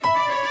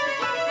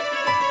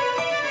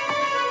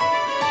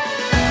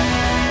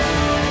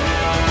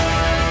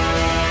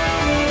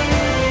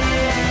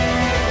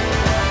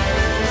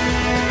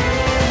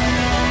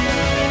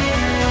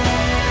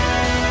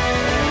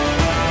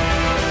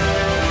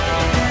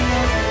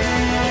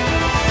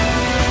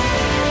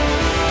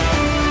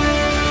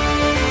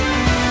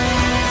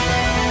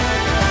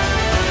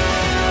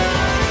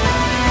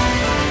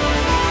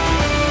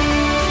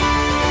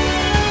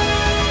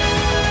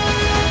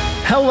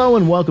Hello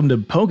and welcome to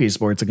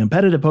Pokesports, a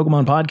competitive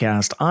Pokemon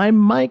podcast. I'm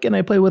Mike and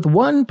I play with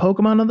one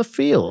Pokemon on the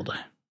field.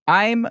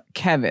 I'm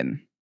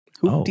Kevin.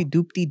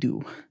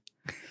 Hoopty-doopty-doo.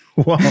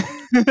 Wow.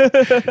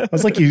 It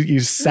was like you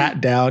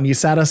sat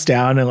us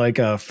down in like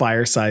a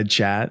fireside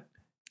chat.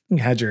 You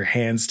had your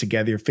hands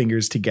together, your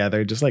fingers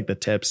together, just like the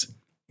tips.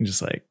 You're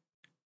just like,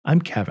 I'm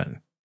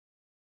Kevin.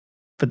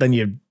 But then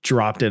you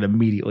dropped it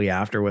immediately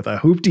after with a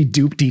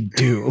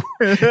hoopty-doopty-doo.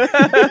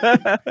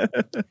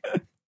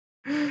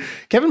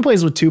 Kevin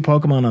plays with two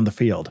Pokemon on the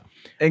field.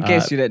 In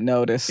case you didn't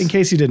notice. In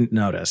case you didn't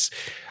notice.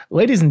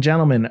 Ladies and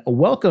gentlemen,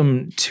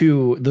 welcome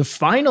to the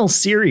final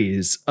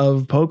series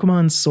of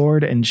Pokemon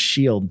Sword and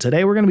Shield.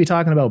 Today we're going to be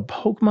talking about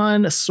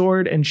Pokemon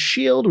Sword and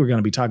Shield. We're going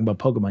to be talking about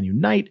Pokemon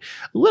Unite,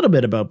 a little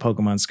bit about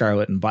Pokemon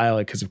Scarlet and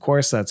Violet, because of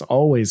course that's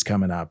always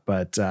coming up.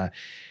 But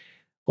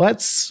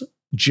let's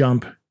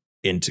jump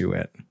into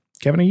it.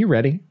 Kevin, are you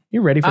ready?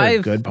 You ready for a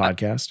good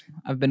podcast?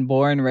 I've been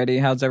born ready.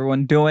 How's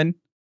everyone doing?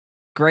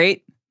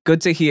 Great.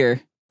 Good to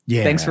hear.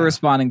 Yeah. Thanks for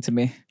responding to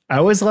me. I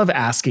always love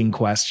asking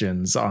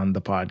questions on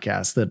the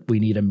podcast that we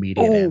need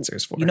immediate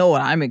answers for. You know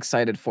what I'm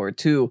excited for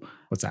too?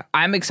 What's that?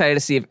 I'm excited to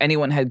see if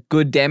anyone had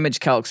good damage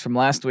calcs from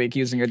last week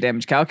using your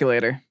damage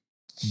calculator.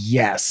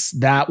 Yes,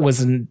 that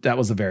was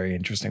a very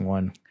interesting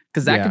one.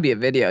 Because that could be a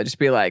video. Just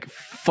be like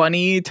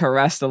funny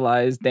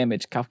terrestrialized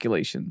damage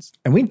calculations.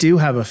 And we do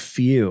have a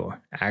few,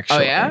 actually.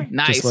 Oh, yeah?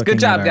 Nice. Good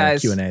job,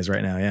 guys. Q&As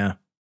right now, yeah.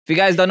 If you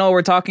guys don't know what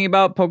we're talking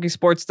about,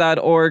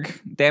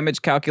 Pokesports.org,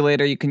 damage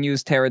calculator. You can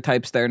use Terra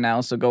types there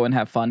now, so go and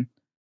have fun.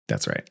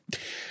 That's right.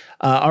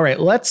 All right,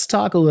 let's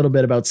talk a little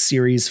bit about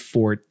Series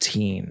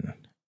 14.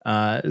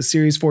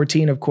 Series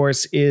 14, of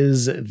course,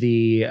 is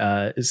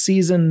the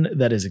season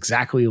that is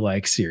exactly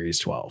like Series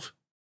 12.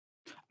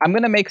 I'm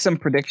going to make some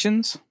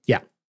predictions.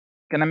 Yeah.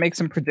 Can I make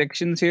some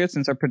predictions here,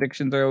 since our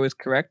predictions are always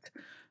correct?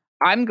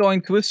 I'm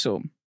going to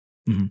assume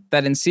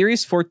that in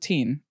Series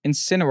 14,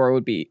 Incineroar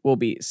will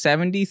be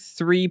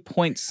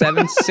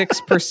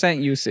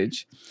 73.76%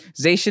 usage.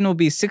 Zacian will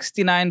be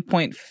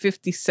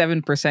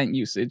 69.57%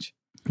 usage.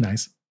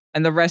 Nice.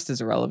 And the rest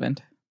is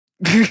irrelevant.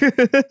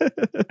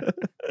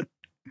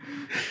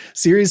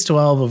 Series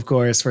 12, of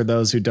course, for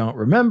those who don't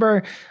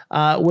remember,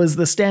 was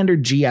the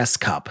standard GS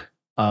Cup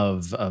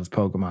of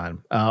Pokemon,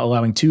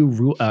 allowing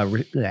two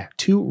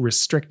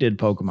restricted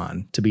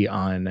Pokemon to be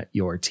on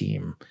your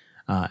team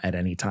at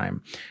any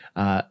time.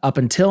 Up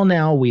until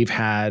now, we've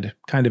had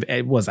kind of,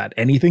 was that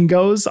anything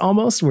goes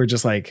almost? We're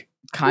just like,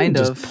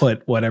 just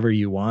put whatever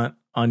you want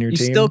on your team.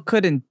 You still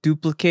couldn't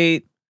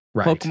duplicate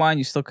Pokemon.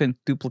 You still couldn't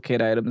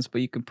duplicate items, but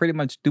you can pretty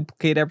much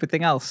duplicate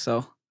everything else.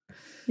 So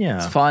yeah,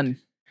 it's fun.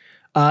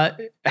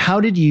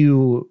 How did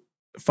you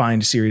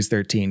find Series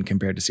 13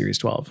 compared to Series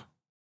 12?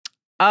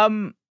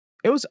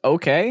 It was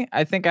okay.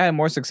 I think I had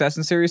more success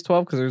in Series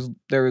 12 because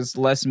there was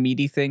less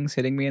meaty things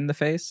hitting me in the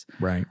face.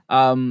 Right.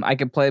 I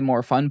could play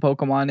more fun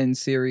Pokemon in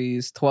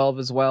Series 12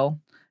 as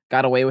well.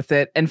 Got away with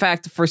it. In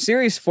fact, for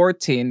Series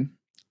 14,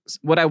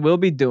 what I will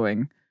be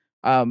doing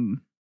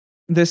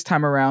this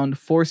time around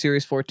for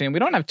Series 14, we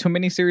don't have too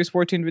many Series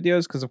 14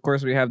 videos because, of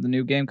course, we have the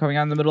new game coming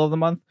out in the middle of the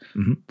month.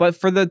 Mm-hmm. But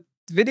for the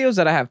videos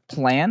that I have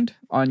planned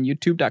on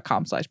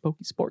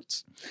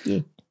youtube.com/Pokesports,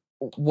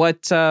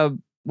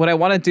 what I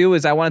want to do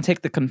is I want to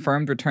take the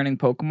confirmed returning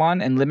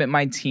Pokemon and limit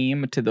my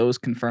team to those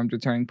confirmed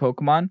returning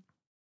Pokemon,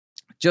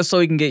 just so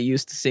we can get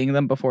used to seeing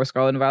them before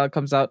Scarlet and Violet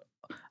comes out.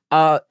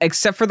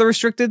 Except for the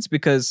restricteds,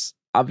 because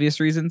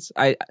obvious reasons.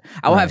 I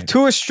will have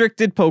 2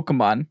 restricted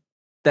Pokemon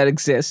that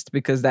exist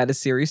because that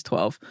is Series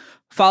 12,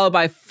 followed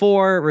by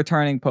 4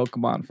 returning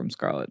Pokemon from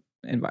Scarlet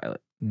and Violet,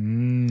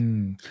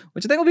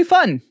 which I think will be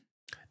fun.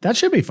 That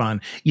should be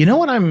fun. You know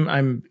what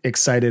I'm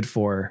excited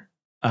for?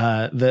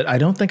 That I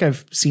don't think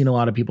I've seen a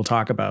lot of people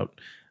talk about.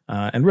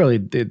 And really,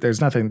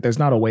 there's not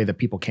a way that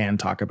people can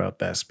talk about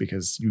this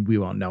because we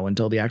won't know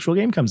until the actual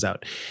game comes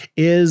out,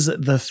 is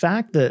the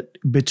fact that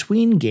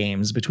between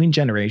games, between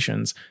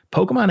generations,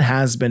 Pokemon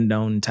has been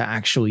known to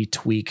actually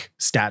tweak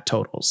stat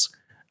totals.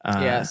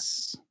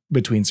 Yes.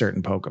 Between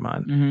certain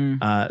Pokemon.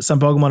 Mm-hmm.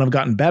 Some Pokemon have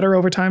gotten better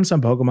over time. Some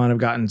Pokemon have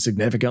gotten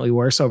significantly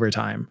worse over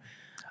time.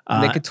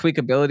 They could tweak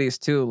abilities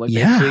too. Like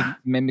they tweak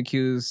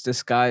Mimikyu's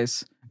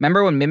disguise.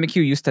 Remember when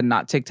Mimikyu used to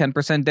not take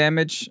 10%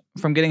 damage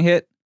from getting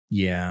hit?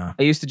 Yeah.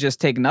 It used to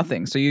just take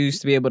nothing. So you used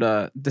to be able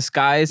to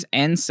disguise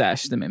and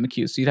sash the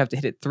Mimikyu. So you'd have to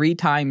hit it 3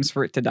 times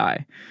for it to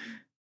die.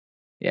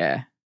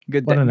 Yeah.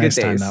 What a nice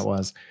time that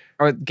was.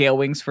 Or Gale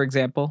Wings, for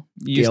example.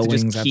 You used to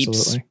just keep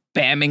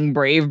spamming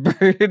Brave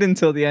Bird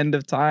until the end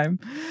of time.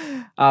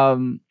 I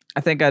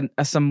think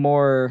some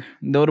more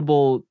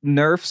notable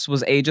nerfs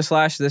was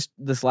Aegislash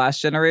this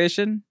last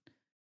generation.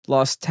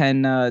 Lost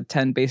 10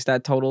 base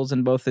stat totals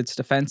in both its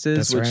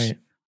defenses,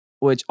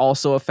 which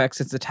also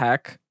affects its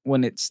attack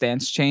when its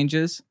stance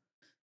changes.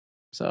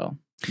 So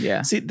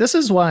yeah. See, this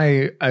is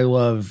why I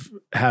love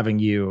having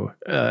you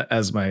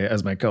as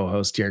my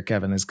co-host here,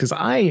 Kevin, is because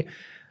I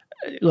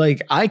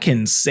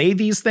can say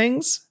these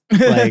things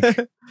like,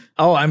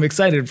 oh, I'm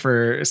excited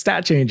for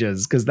stat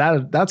changes because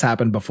that's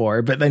happened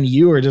before. But then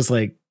you were just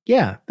like,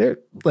 Yeah, they're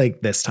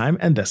like this time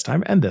and this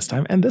time and this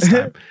time and this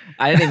time.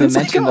 I didn't even It's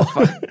like, mention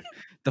oh.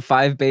 the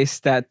 5 base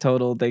stat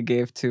total they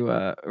gave to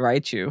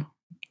Raichu.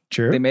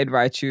 True. They made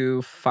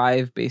Raichu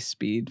 5 base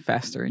speed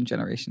faster in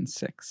Generation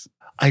 6.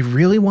 I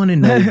really want to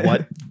know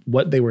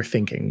what they were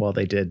thinking while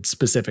they did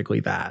specifically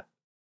that.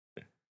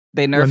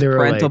 They nerfed they were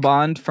parental like-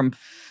 bond from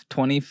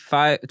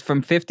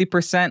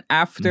 50%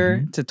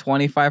 after to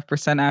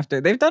 25% after.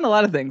 They've done a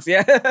lot of things,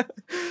 yeah.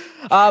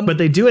 But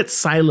they do it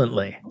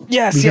silently.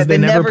 Yes, because yeah, they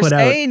they never never put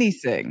say out-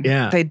 anything.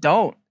 Yeah. They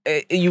don't.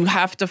 You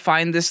have to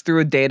find this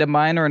through a data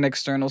mine or an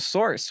external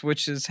source,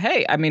 which is,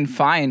 hey, I mean,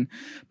 fine.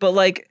 But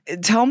like,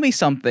 tell me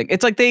something.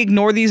 It's like they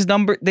ignore these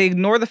numbers. They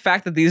ignore the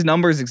fact that these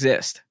numbers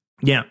exist.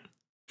 Yeah.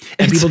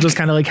 And people just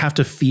kind of like have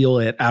to feel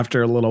it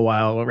after a little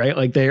while, right?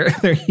 Like they're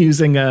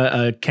using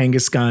a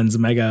Kangaskhan's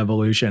Mega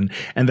Evolution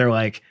and they're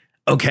like,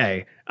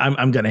 okay,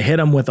 I'm going to hit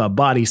him with a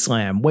body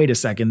slam. Wait a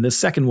second. This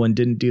second one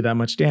didn't do that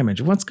much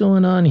damage. What's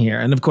going on here?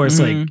 And of course,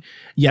 like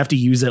you have to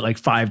use it like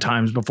 5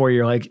 times before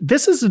you're like,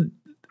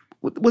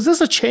 was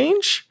this a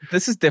change?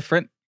 This is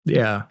different.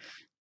 Yeah.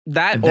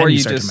 That And then or you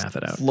you start to just math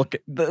it out. look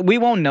at we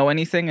won't know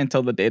anything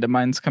until the data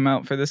mines come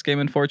out for this game,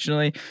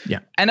 unfortunately. Yeah.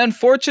 And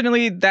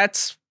unfortunately,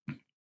 that's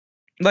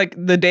like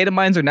the data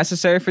mines are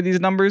necessary for these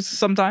numbers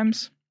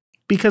sometimes.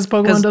 Because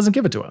Pokemon doesn't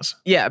give it to us.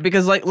 Yeah,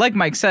 because like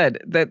Mike said,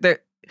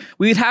 that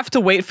we'd have to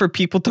wait for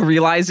people to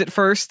realize it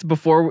first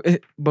before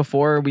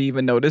we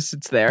even notice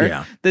it's there.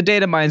 Yeah. The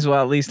data mines will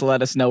at least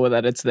let us know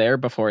that it's there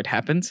before it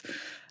happens.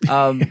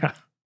 Yeah.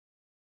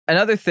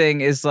 Another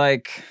thing is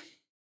like,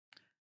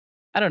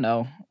 I don't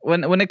know,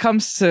 when it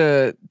comes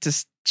to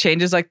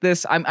changes like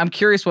this, I'm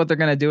curious what they're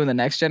gonna do in the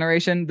next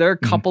generation. There are a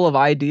couple of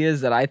ideas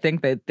that I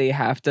think that they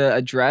have to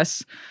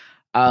address.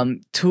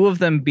 2 of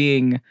them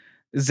being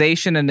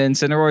Zacian and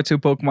Incineroar, 2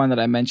 Pokemon that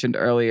I mentioned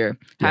earlier,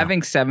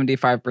 having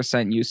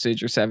 75%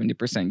 usage or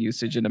 70%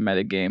 usage in a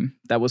metagame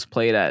that was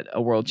played at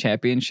a World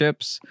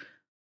Championships.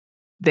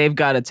 They've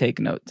got to take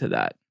note to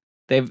that.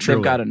 They've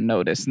got to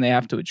notice and they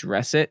have to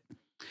address it.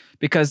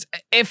 Because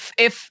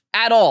if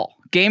at all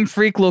Game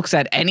Freak looks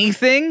at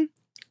anything,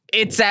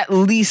 it's at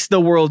least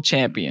the World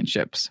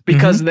Championships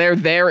because they're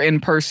there in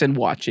person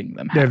watching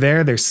them. They're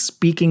there. They're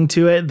speaking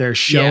to it. They're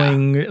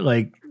showing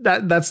like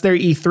that's their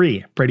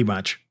E3 pretty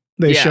much.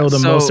 They show the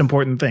most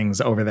important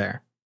things over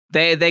there.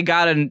 They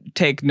gotta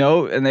take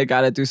note and they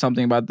gotta do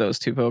something about those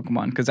 2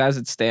 Pokemon because as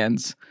it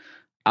stands,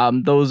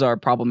 those are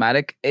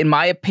problematic. In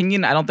my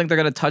opinion, I don't think they're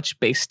gonna touch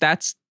base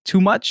stats too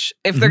much.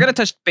 If they're gonna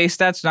touch base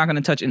stats, they're not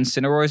gonna touch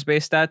Incineroar's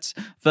base stats.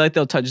 I feel like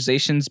they'll touch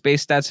Zacian's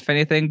base stats if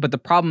anything. But the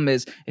problem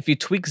is, if you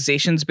tweak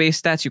Zacian's base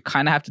stats, you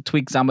kind of have to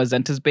tweak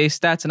Zamazenta's base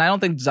stats, and I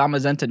don't think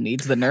Zamazenta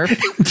needs the nerf.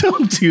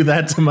 Don't do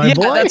that to my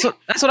boy.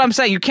 That's what I'm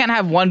saying. You can't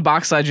have one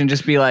box legend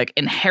just be like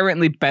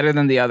inherently better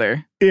than the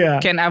other. Yeah.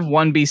 You can't have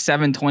one be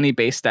 720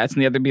 base stats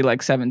and the other be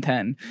like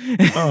 710.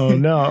 Oh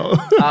no.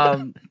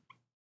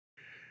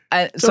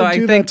 I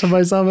think that to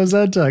my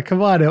Zamazenta.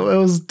 Come on, it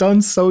was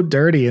done so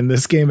dirty in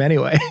this game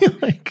anyway.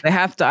 Like, they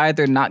have to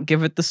either not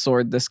give it the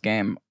sword this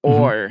game,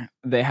 or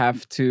they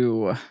have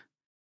to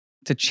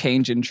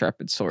change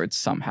Intrepid Swords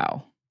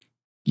somehow.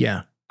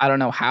 Yeah, I don't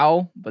know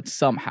how, but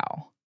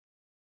somehow.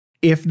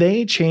 If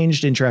they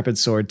changed Intrepid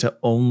Sword to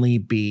only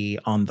be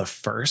on the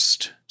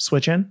first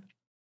switch in,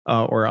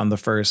 or on the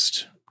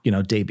first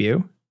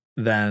debut,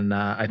 then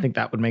I think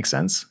that would make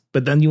sense.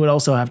 But then you would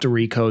also have to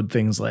recode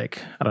things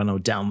like, I don't know,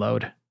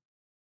 download.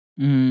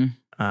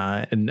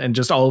 And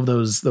just all of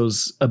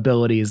those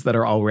abilities that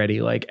are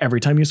already like every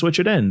time you switch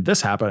it in,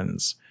 this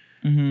happens.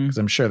 Because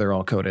I'm sure they're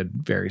all coded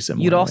very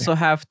similarly. You'd also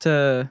have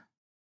to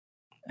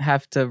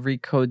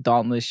recode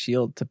Dauntless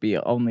Shield to be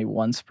only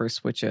once per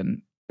switch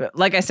in.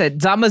 Like I said,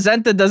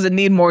 Zamazenta doesn't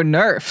need more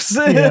nerfs.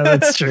 Yeah,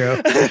 that's true.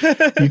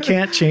 You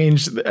can't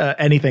change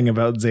anything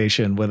about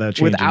Zacian without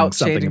changing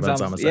something about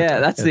Zamazenta.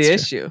 Yeah, that's the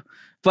issue.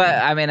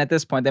 But I mean, at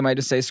this point, they might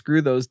just say, screw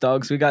those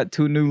dogs. We got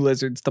 2 new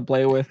lizards to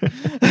play with.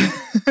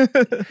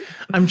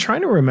 I'm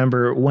trying to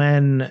remember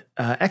when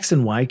X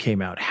and Y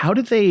came out. How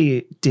did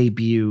they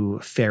debut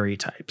fairy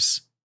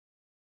types?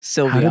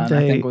 Sylveon,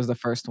 I think, was the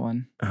first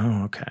one.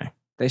 Oh, okay.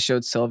 They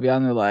showed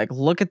Sylveon. They're like,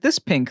 look at this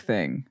pink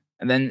thing.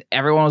 And then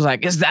everyone was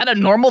like, is that a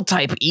normal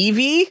type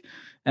Eevee?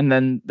 And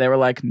then they were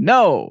like,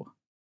 no.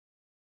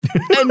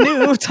 A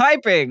new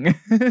typing.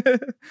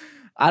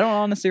 I don't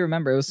honestly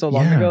remember. It was so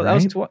long ago.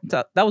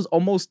 Right? That was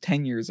almost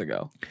 10 years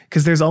ago.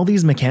 Because there's all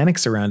these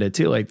mechanics around it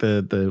too, like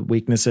the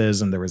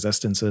weaknesses and the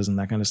resistances and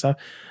that kind of stuff.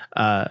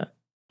 I'm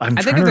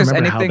trying to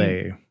remember how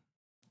they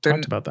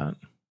talked about that.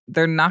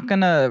 They're not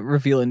gonna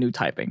reveal a new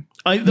typing.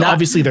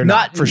 Obviously, they're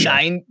not for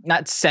sure.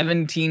 Not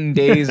 17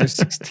 days or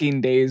 16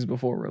 days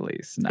before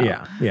release. No.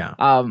 Yeah.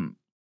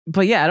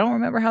 But yeah, I don't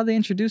remember how they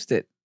introduced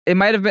it. It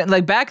might have been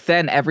like back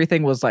then,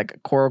 everything was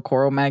like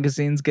Coro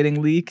magazines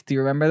getting leaked. Do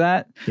you remember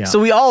that? Yeah. So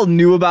we all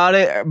knew about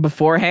it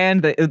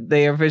beforehand.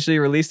 They officially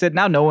released it.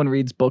 Now no one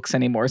reads books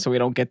anymore, so we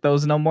don't get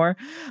those no more.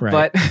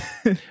 Right.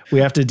 But we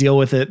have to deal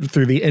with it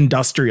through the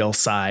industrial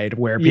side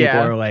where people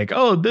are like,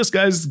 oh, this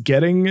guy's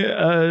getting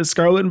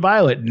Scarlet and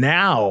Violet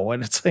now.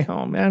 And it's like,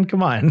 oh man,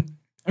 come on.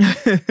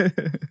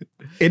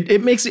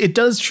 It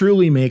does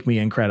truly make me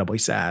incredibly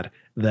sad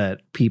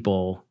that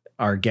people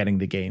are getting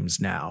the games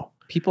now.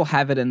 People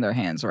have it in their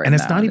hands right now. And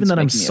it's not even that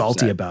I'm making me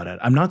salty upset. about it.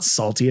 I'm not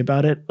salty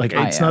about it. Like,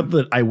 I it's am. not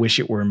that I wish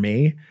it were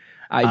me.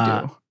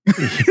 I do.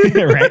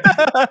 Right.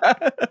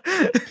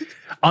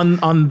 On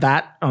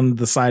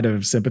the side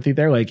of sympathy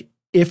there, like,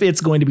 if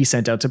it's going to be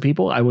sent out to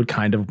people, I would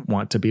kind of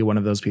want to be one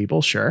of those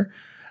people, sure.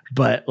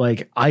 But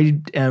like, I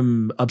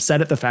am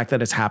upset at the fact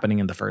that it's happening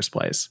in the first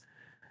place.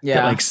 Yeah.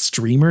 That, like,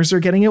 streamers are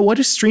getting it. What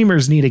do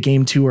streamers need a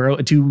game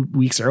 2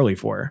 weeks early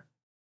for?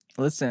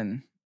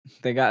 Listen,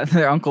 they got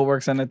their uncle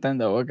works on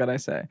Nintendo. What could I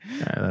say?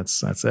 Yeah,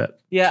 that's it.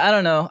 Yeah, I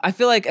don't know. I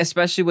feel like,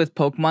 especially with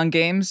Pokemon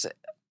games,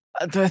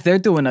 they're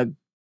doing a.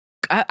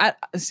 I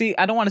see.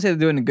 I don't want to say they're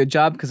doing a good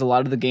job because a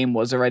lot of the game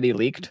was already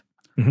leaked.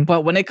 Mhm.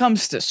 But when it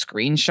comes to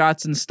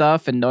screenshots and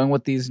stuff and knowing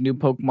what these new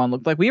Pokemon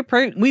look like,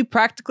 we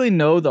practically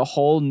know the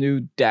whole new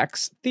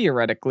dex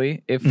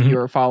theoretically. If Mhm.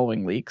 you're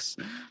following leaks,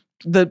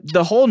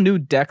 the whole new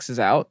dex is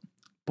out,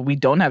 but we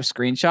don't have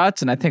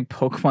screenshots, and I think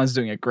Pokemon's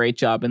doing a great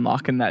job in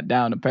locking that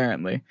down.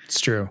 Apparently, It's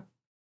true.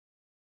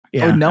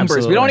 numbers.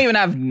 absolutely. We don't even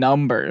have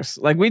numbers.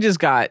 Like, we just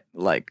got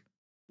like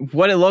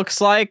what it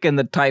looks like and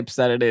the types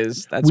that it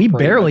is. That's We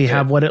pretty barely much it.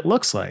 have what it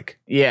looks like.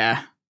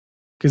 Yeah.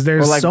 Because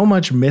there's Or, like- so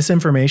much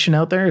misinformation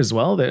out there as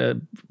well. But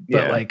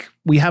Yeah. like,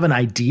 we have an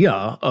idea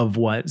of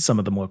what some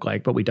of them look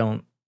like, but we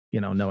don't,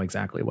 know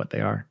exactly what they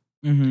are.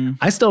 Mm-hmm.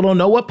 I still don't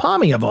know what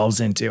Palmy evolves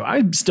into.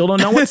 I still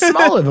don't know what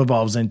Smoliv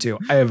evolves into.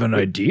 I have an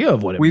idea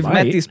of what it We've might.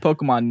 met these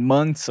Pokemon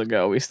months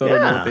ago. We still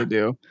don't know Yeah. what they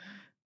do.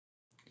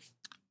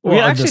 Well, we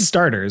the actually-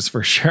 starters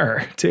for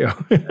sure too.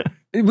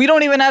 We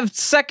don't even have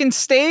second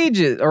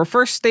stages or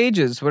first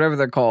stages, whatever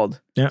they're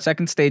called. Yeah.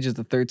 Second stage is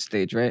the third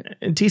stage, right?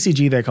 In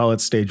TCG, they call it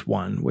stage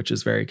 1, which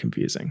is very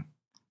confusing.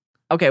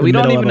 Okay, The we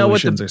don't middle even know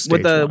what evolutions are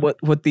stage one.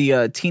 what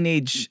the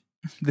teenage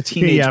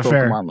Yeah,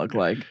 fair. Pokemon look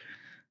like.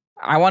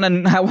 I want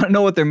to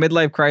know what their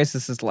midlife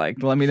crisis is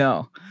like. Let me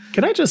know.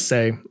 Can I just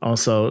say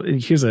also,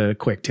 here's a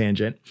quick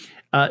tangent.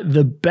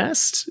 The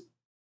best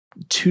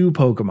 2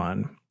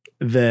 Pokemon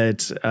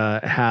that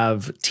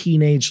have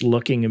teenage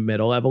looking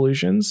middle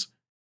evolutions,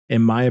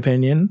 in my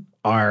opinion,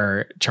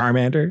 are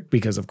Charmander,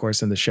 because of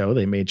course in the show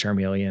they made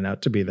Charmeleon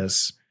out to be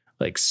this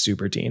like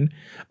super teen,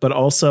 but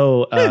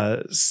also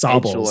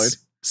Agelord.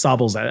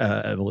 Sobble's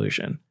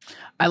evolution.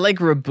 I like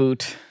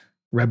Reboot.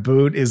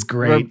 Reboot is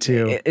great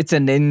too. It's a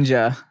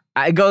ninja.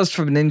 It goes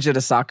from ninja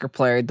to soccer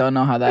player. Don't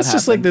know how that It's happened.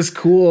 just like this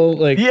cool,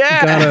 like,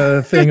 Yeah. got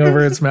a thing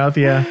over its mouth.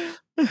 Yeah.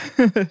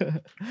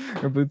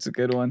 Reboot's a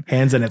good one.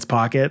 Hands in its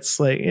pockets.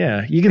 Like,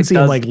 yeah, you can It see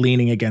him does- like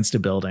leaning against a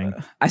building.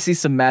 I see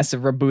some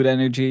massive Reboot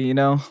energy, you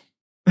know?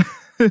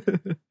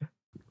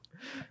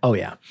 Oh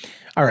yeah.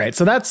 All right.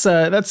 So that's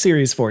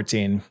series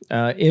 14.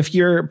 If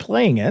you're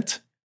playing it,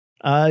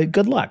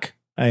 good luck.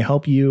 I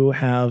hope you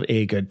have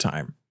a good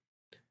time.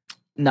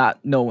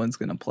 No one's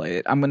gonna play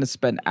it. I'm gonna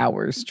spend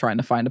hours trying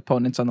to find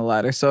opponents on the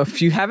ladder. So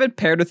if you haven't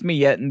paired with me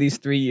yet in these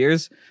 3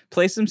 years,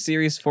 play some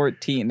Series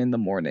 14 in the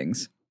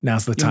mornings.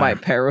 Now's the You time.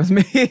 might pair with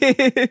me.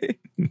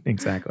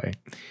 Exactly.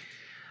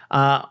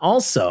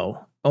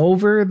 Also,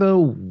 over the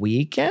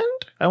weekend,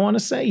 I want to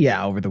say,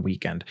 over the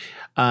weekend,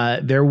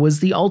 there was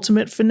the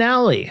ultimate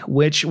finale,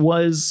 which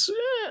was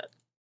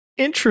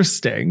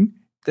interesting.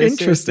 This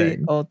Interesting. is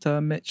the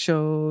ultimate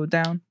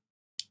showdown.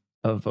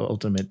 Of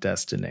Ultimate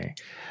Destiny.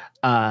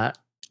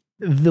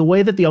 The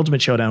way that the Ultimate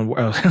Showdown,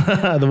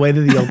 the way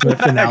that the Ultimate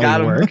I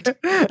got finale him.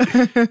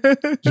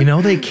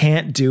 worked, they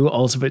can't do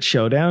Ultimate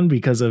Showdown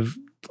because of,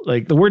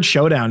 like, the word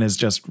showdown is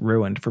just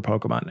ruined for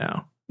Pokemon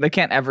now. They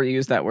can't ever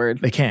use that word.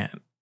 They can't.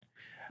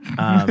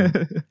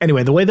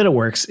 Anyway, the way that it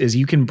works is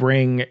you can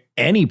bring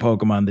any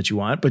Pokemon that you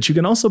want, but you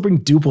can also bring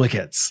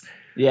duplicates,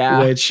 Yeah.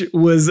 which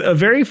was a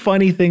very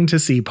funny thing to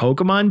see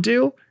Pokemon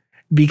do,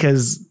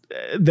 because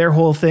their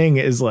whole thing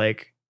is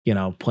like,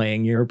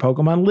 playing your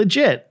Pokemon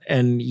legit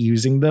and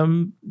using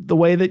them the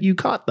way that you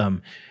caught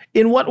them.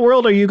 In what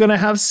world are you going to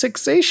have 6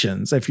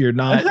 Zacians if you're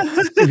not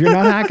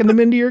hacking them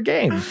into your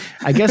game?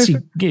 I guess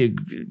you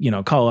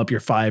call up your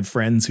 5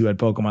 friends who had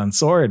Pokemon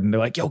Sword and they're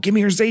like, "Yo, give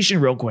me your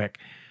Zacian real quick."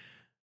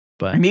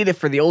 But I need it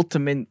for the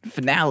ultimate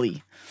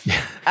finale.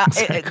 yeah,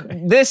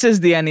 exactly. This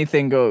is the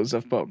anything goes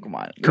of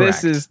Pokemon.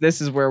 Correct.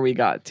 This is where we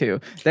got to.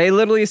 They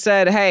literally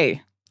said,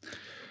 "Hey,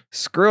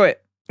 screw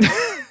it.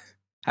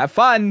 Have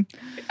fun."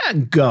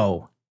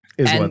 Go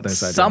is And what they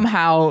said.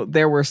 somehow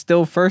there were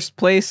still first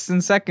place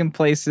and second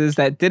places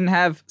that didn't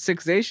have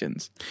 6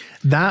 Zacians.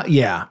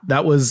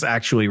 That was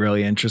actually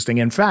really interesting.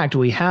 In fact,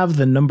 we have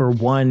the number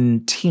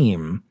 1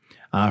 team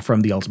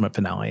from the ultimate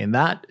finale, and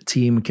that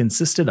team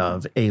consisted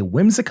of a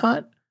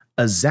Whimsicott,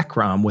 a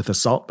Zekrom with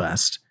Assault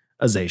Vest,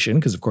 a Zacian,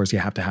 because of course you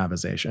have to have a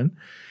Zacian,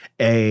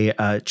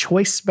 a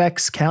Choice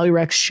Specs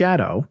Calyrex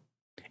Shadow,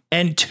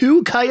 and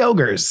 2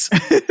 Kyogres.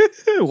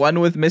 One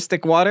with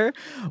Mystic Water,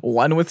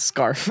 one with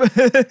Scarf.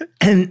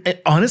 And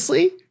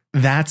honestly,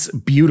 that's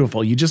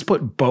beautiful. You just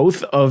put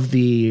both of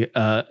the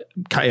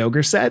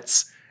Kyogre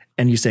sets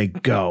and you say,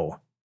 go.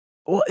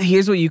 Well,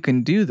 here's what you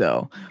can do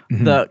though.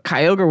 Mhm. The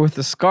Kyogre with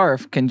the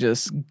Scarf can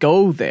just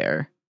go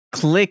there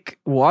click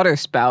Water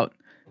Spout,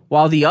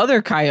 while the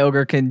other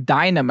Kyogre can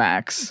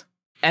Dynamax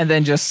and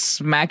then just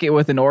smack it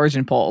with an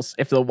Origin Pulse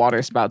if the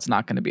Water Spout's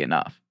not going to be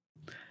enough.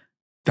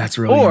 That's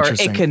really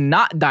interesting. Or it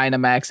cannot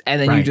Dynamax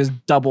and then you just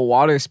double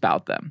Water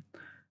Spout them.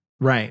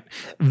 Right.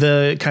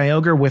 The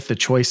Kyogre with the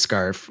Choice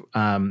Scarf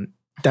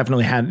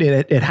definitely had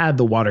it had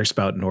the Water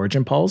Spout and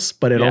Origin Pulse,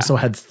 but it also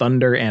had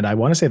Thunder, and I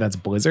want to say that's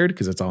Blizzard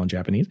because it's all in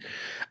Japanese.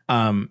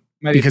 Because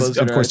Blizzard,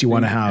 of course you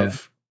want to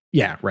have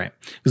right.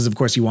 Because of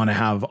course you want to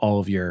have all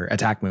of your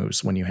attack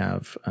moves when you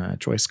have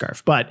Choice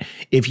Scarf. But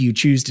if you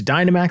choose to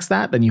Dynamax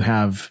that, then you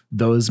have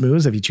those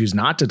moves. If you choose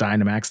not to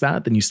Dynamax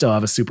that, then you still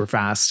have a super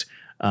fast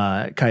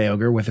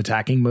Kyogre with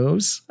attacking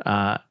moves.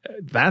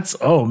 That's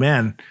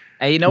man.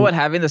 And you know what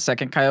having the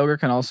second Kyogre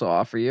can also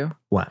offer you?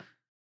 What?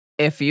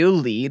 If you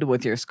lead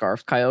with your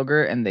Scarfed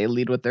Kyogre and they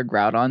lead with their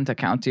Groudon to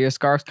counter your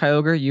Scarfed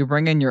Kyogre, you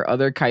bring in your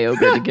other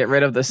Kyogre to get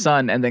rid of the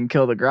sun and then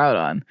kill the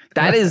Groudon.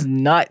 That is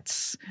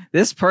nuts.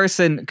 This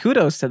person,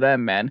 kudos to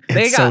them, man.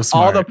 They got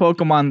all the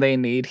Pokemon they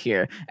need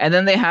here. And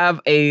then they have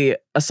a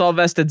Assault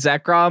Vested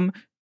Zekrom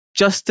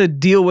just to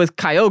deal with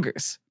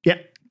Kyogres. Yeah.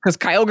 Because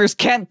Kyogres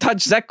can't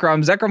touch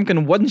Zekrom. Zekrom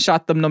can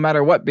one-shot them no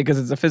matter what because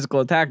it's a physical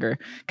attacker.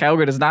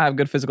 Kyogre does not have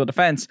good physical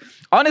defense.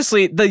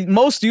 Honestly, the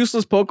most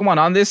useless Pokemon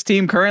on this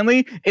team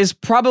currently is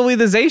probably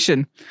the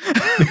Zacian.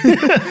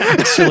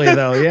 Actually,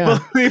 though, yeah.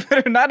 Believe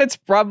it or not, it's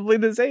probably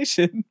the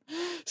Zacian.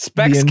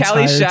 Specs,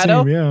 Cali,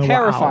 Shadow,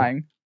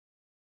 terrifying.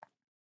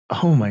 Wow.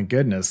 Oh my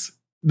goodness.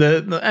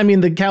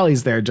 The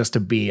Cali's there just to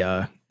be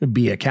a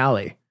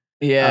Cali.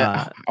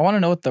 Yeah. I want to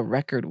know what the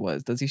record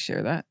was. Does he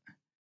share that?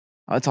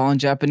 Oh, it's all in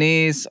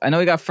Japanese. I know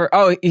he got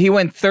he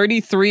went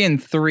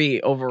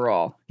 33-3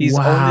 overall. He's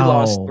only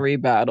lost 3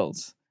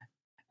 battles.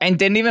 And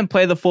didn't even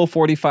play the full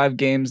 45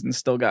 games and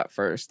still got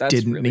first.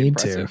 That's really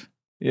impressive.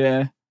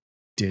 Yeah.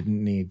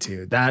 Didn't need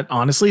to. That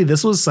honestly,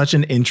 this was such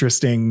an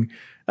interesting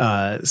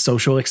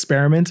social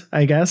experiment,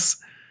 I guess.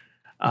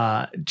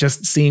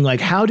 Just seeing like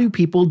how do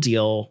people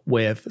deal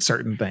with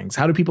certain things?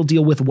 How do people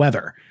deal with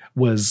weather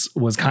was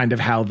kind of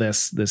how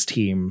this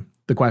team,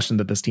 the question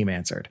that this team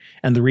answered.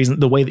 And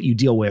the way that you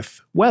deal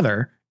with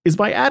weather is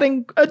by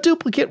adding a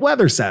duplicate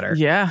weather setter.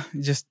 Yeah,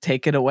 just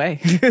take it away.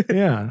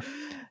 Yeah.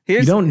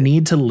 You don't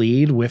need to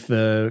lead with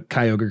the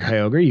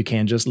Kyogre. You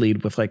can just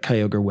lead with like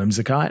Kyogre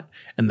Whimsicott.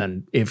 And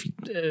then if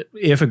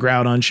a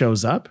Groudon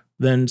shows up,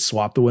 then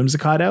swap the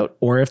Whimsicott out.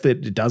 Or if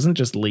it doesn't,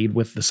 just lead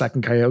with the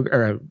second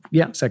Kyogre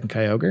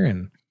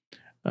and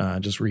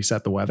just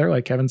reset the weather,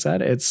 like Kevin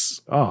said.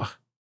 It's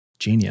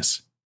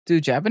genius.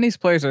 Dude, Japanese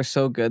players are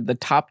so good. The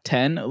top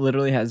 10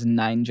 literally has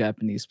 9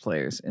 Japanese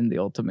players in the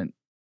ultimate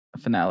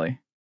finale.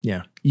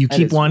 Yeah. You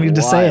keep wanting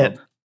to say it.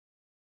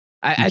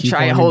 I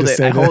try and hold it.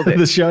 I hold it.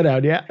 The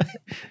showdown, yeah.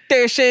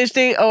 This is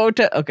the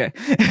okay.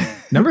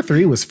 Number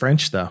 3 was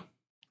French, though.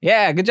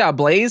 Yeah, good job,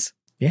 Blaze.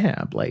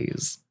 Yeah,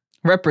 Blaze.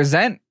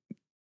 Represent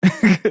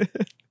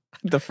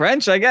the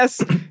French, I guess.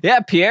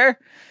 Yeah, Pierre.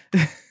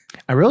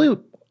 I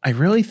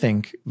really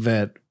think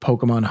that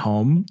Pokemon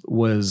Home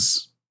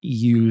was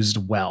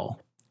used well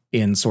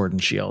in Sword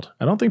and Shield.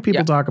 I don't think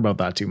people talk about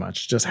that too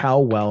much, just how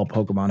well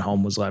Pokemon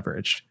Home was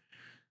leveraged.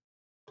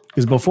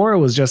 Because before it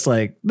was just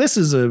like, this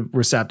is a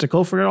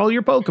receptacle for all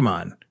your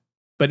Pokemon.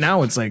 But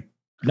now it's like,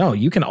 no,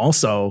 you can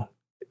also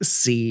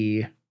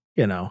see,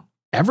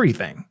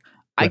 everything.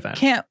 I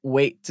can't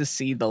wait to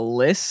see the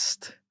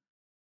list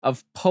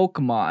of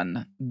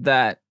Pokemon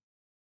that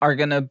are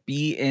going to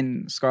be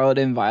in Scarlet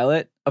and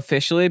Violet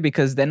officially,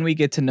 because then we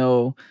get to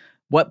know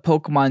what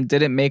Pokemon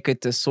didn't make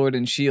it to Sword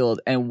and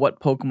Shield and what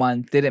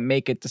Pokemon didn't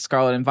make it to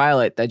Scarlet and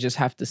Violet that just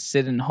have to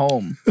sit in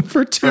home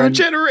for 2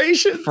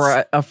 generations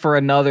for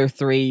another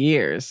 3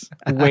 years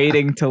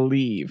waiting to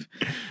leave.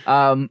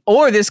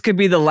 Or this could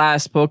be the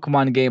last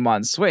Pokemon game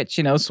on Switch.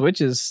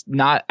 Switch is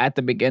not at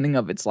the beginning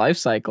of its life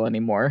cycle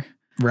anymore.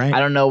 Right. I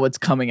don't know what's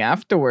coming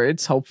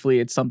afterwards. Hopefully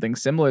it's something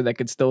similar that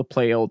could still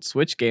play old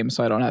Switch games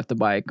so I don't have to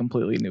buy a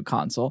completely new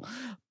console.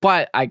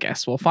 But I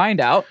guess we'll find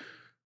out.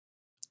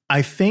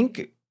 I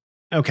think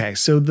okay,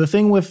 so the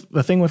thing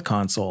with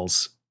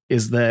consoles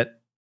is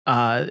that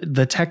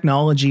the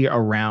technology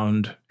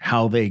around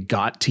how they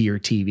got to your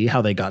TV,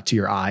 how they got to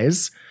your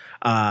eyes,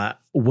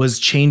 was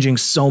changing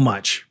so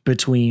much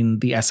between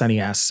the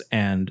SNES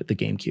and the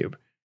GameCube,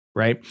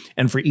 right?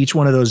 And for each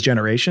one of those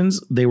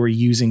generations, they were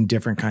using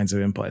different kinds of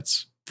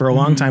inputs. For a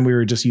long time, we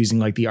were just using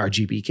like the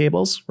RGB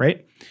cables,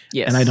 right?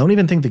 Yes. And I don't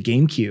even think the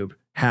GameCube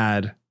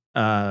had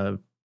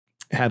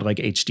like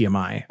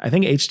HDMI. I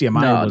think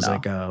HDMI was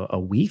like a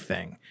Wii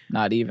thing.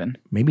 Not even.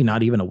 Maybe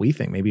not even a Wii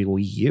thing. Maybe a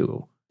Wii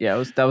U.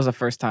 Yeah, that was the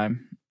first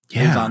time.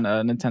 Yeah. It was on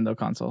a Nintendo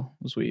console.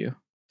 It was Wii U.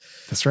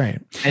 That's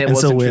right. And it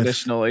wasn't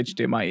traditional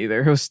HDMI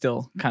either. It was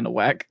still kind of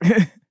whack.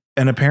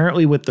 And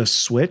apparently with the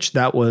Switch,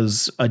 that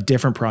was a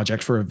different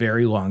project for a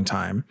very long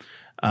time.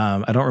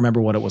 I don't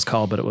remember what it was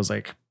called, but it was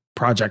like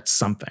Project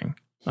something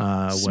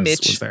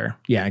was there.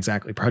 Yeah,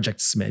 exactly. Project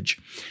Smidge.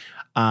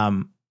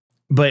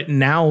 But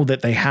now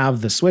that they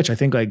have the Switch, I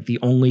think like the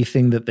only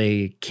thing that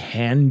they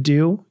can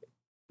do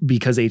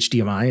because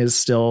HDMI is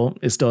still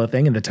a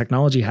thing and the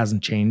technology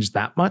hasn't changed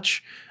that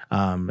much,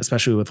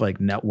 especially with like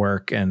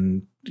network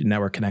and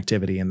network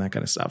connectivity and that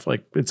kind of stuff.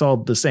 Like it's all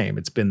the same.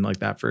 It's been like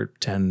that for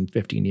 10,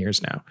 15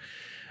 years now.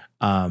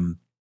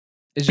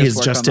 It's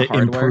just to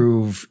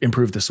improve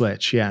the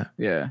Switch. Yeah.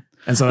 Yeah.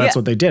 And so that's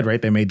what they did,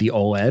 right? They made the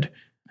OLED.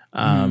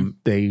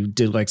 They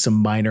did like some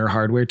minor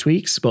hardware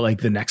tweaks, but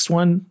like the next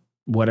one,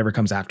 whatever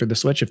comes after the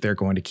Switch, if they're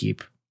going to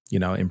keep,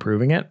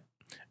 improving it,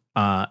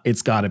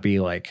 it's got to be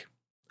like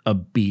a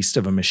beast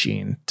of a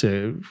machine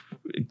to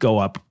go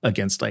up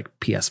against like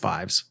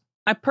PS5s.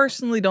 I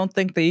personally don't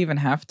think they even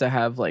have to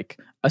have like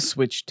a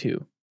Switch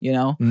 2,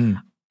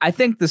 I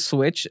think the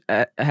Switch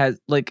has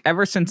like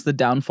ever since the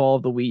downfall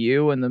of the Wii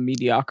U and the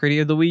mediocrity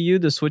of the Wii U,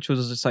 the Switch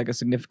was just like a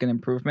significant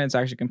improvement. It's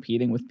actually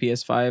competing with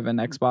PS5 and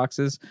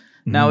Xboxes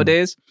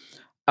nowadays.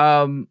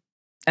 And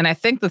I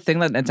think the thing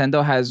that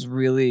Nintendo has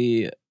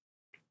really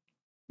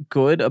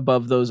good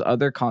above those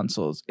other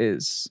consoles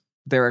is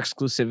their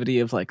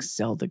exclusivity of like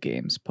Zelda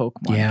games,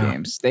 Pokemon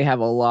games. They have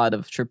a lot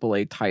of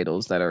AAA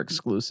titles that are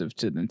exclusive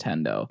to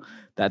Nintendo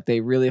that they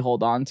really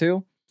hold on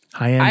to.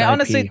 High-end I IP,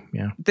 honestly,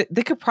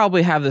 they could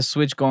probably have the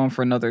Switch going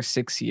for another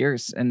 6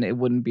 years and it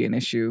wouldn't be an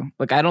issue.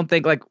 Like, I don't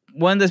think like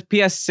when the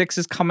PS6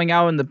 is coming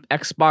out and the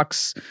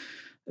Xbox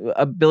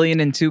 1 billion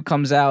and 2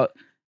 comes out,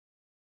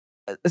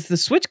 the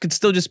Switch could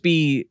still just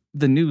be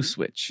the new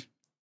Switch.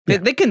 Yeah.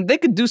 They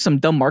could do some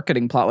dumb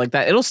marketing plot like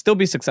that. It'll still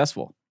be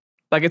successful.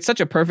 Like it's such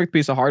a perfect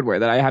piece of hardware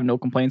that I have no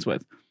complaints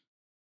with.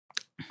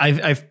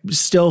 I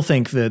still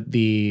think that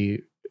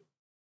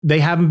they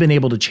haven't been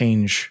able to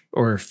change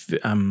or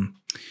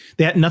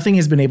nothing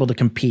has been able to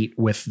compete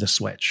with the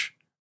Switch,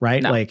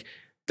 right? No, like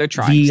they're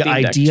trying. The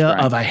idea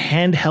of a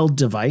handheld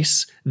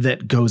device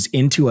that goes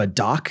into a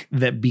dock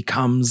that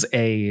becomes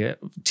a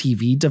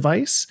TV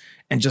device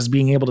and just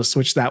being able to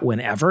switch that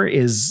whenever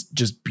is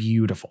just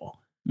beautiful.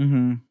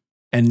 Mm-hmm.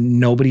 And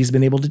nobody's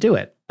been able to do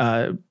it.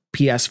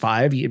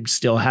 PS5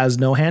 still has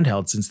no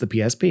handheld since the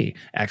PSP.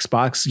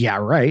 Xbox, yeah,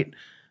 right.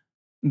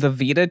 The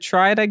Vita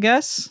tried, I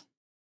guess.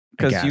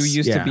 Because you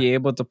used to be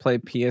able to play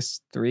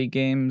PS3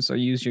 games or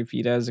use your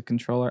Vita as a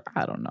controller.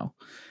 I don't know.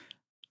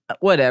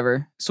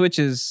 Whatever. Switch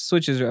is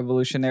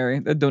revolutionary.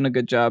 They're doing a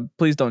good job.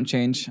 Please don't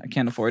change. I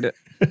can't afford it.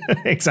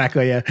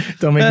 Exactly. Yeah.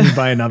 Don't make me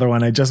buy another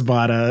one. I just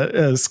bought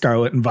a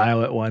Scarlet and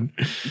Violet one.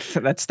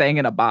 That's staying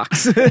in a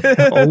box.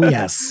 Oh,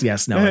 yes.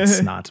 Yes. No,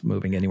 it's not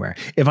moving anywhere.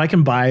 If I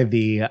can buy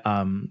the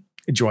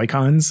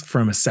Joy-Cons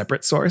from a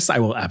separate source, I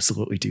will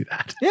absolutely do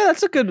that. Yeah,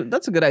 that's a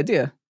good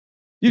idea.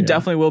 You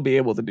definitely will be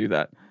able to do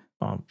that.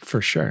 Oh, for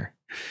sure.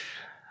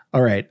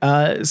 All right.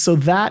 So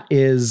that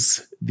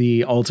is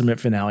the ultimate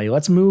finale.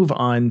 Let's move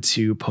on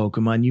to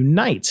Pokemon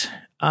Unite.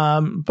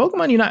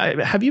 Pokemon Unite.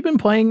 Have you been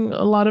playing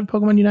a lot of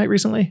Pokemon Unite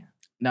recently?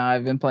 No,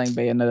 I've been playing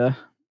Bayonetta.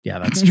 Yeah,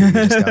 that's true. You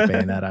just got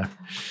Bayonetta.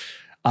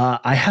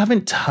 I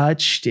haven't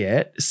touched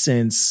it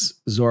since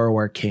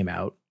Zoroark came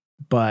out,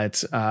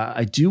 but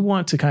I do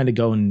want to kind of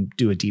go and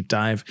do a deep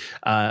dive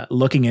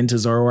looking into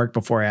Zoroark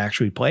before I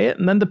actually play it.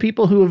 And then the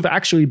people who have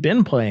actually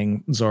been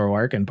playing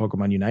Zoroark and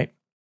Pokemon Unite,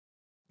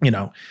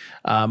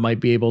 might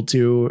be able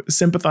to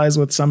sympathize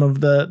with some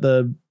of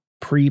the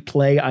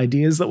pre-play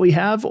ideas that we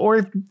have,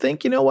 or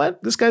think,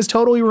 this guy's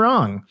totally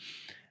wrong.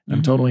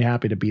 I'm totally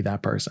happy to be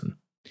that person.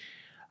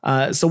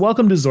 So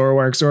welcome to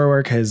Zoroark.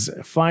 Zoroark has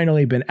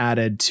finally been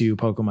added to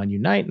Pokemon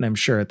Unite, and I'm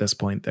sure at this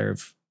point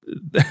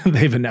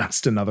they've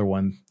announced another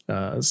one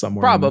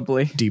somewhere.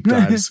 Probably. Deep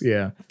dives.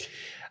 Yeah.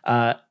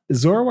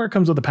 Zoroark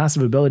comes with a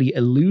passive ability,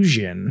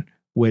 Illusion,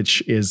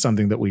 which is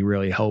something that we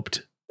really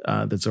hoped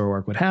that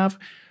Zoroark would have.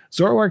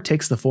 Zoroark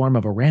takes the form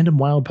of a random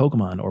wild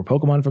Pokemon or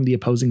Pokemon from the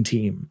opposing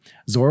team.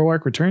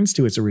 Zoroark returns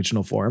to its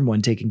original form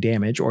when taking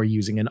damage or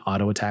using an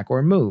auto attack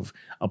or move.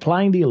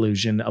 Applying the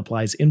illusion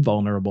applies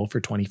invulnerable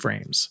for 20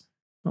 frames.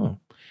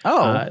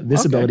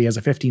 This ability has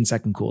a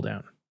 15-second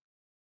cooldown.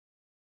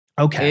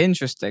 Okay.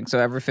 Interesting. So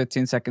every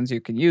 15 seconds you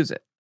can use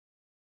it.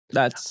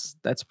 That's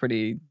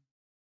pretty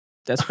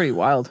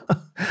wild.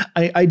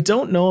 I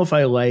don't know if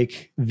I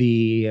like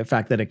the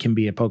fact that it can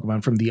be a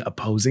Pokemon from the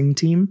opposing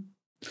team.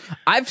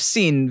 I've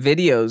seen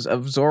videos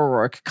of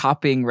Zoroark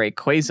copying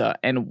Rayquaza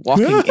and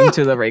walking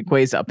into the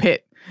Rayquaza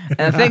pit.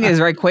 And the thing is,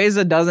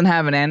 Rayquaza doesn't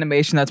have an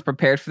animation that's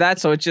prepared for that,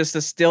 so it's just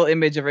a still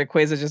image of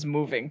Rayquaza just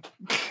moving.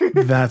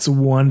 That's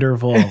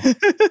wonderful.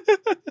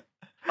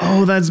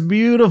 Oh, that's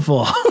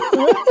beautiful.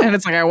 And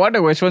it's like, I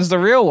wonder which one's the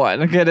real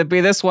one. Could it be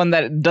this one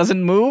that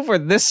doesn't move or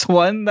this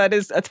one that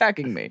is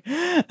attacking me?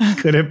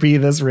 Could it be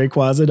this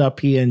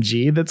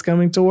Rayquaza.png that's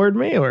coming toward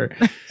me? Or...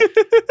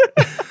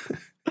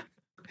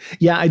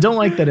 Yeah, I don't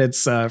like that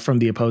it's from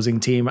the opposing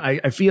team.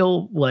 I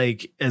feel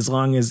like as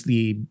long as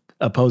the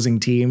opposing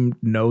team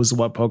knows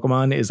what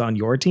Pokemon is on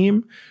your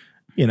team,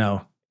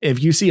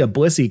 if you see a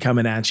Blissey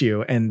coming at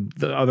you and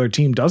the other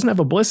team doesn't have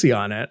a Blissey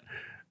on it,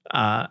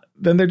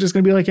 then they're just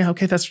going to be like, yeah,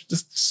 okay, that's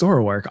just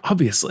Zoroark,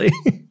 obviously.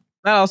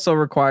 That also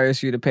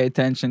requires you to pay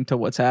attention to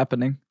what's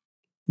happening,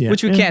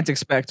 which we can't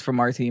expect from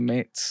our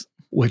teammates.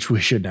 Which we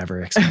should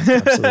never expect,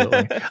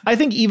 absolutely. I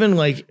think even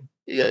like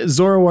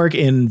Zoroark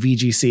in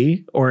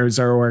VGC or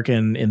Zoroark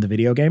in the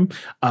video game,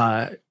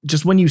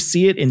 just when you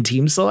see it in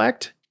team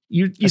select,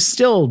 you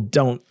still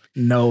don't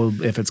know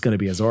if it's going to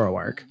be a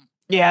Zoroark.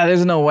 Yeah,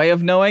 there's no way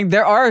of knowing.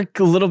 There are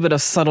a little bit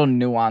of subtle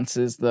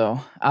nuances,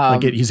 though.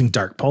 Like it using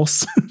Dark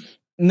Pulse.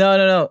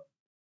 No.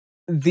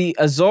 The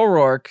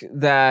Zoroark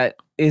that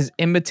is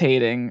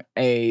imitating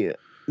a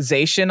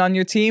Zacian on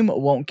your team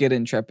won't get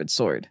Intrepid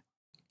Sword.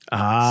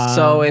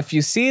 So if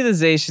you see the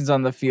Zacians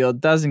on the field,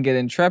 doesn't get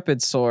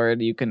Intrepid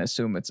Sword, you can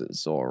assume it's a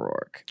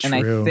Zoroark. True. And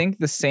I think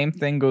the same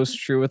thing goes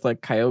true with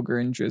like Kyogre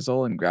and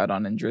Drizzle and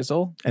Groudon and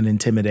Drizzle. And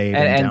Intimidate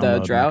and Download and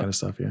that Drought. kind of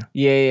stuff, yeah.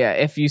 Yeah.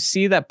 If you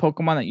see that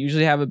Pokemon that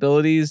usually have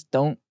abilities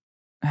don't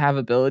have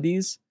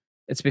abilities,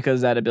 it's because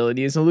that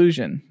ability is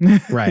illusion.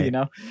 Right. You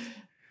know?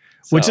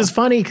 Which is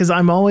funny because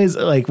I'm always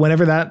like,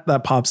 whenever that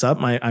pops up,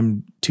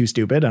 I'm too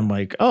stupid. I'm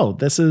like, oh,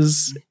 this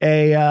is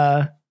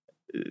a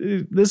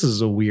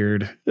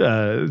weird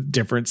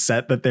different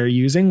set that they're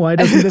using. Why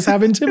doesn't this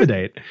have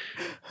Intimidate?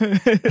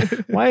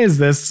 Why is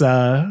this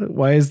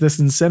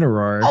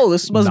Incineroar? Oh,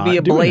 this must be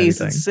a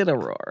Blaze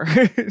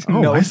Incineroar.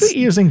 Oh, why is it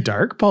using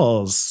Dark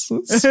Pulse?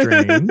 That's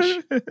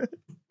strange.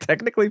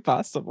 Technically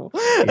possible.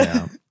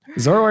 Yeah.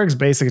 Zoroark's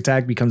basic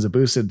attack becomes a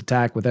boosted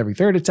attack with every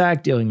third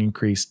attack, dealing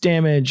increased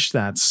damage.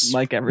 That's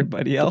like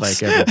everybody else.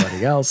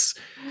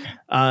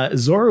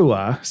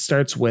 Zorua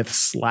starts with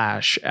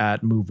Slash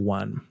at move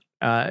 1.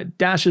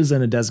 Dashes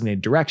in a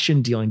designated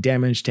direction, dealing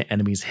damage to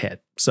enemies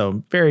hit.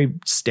 So very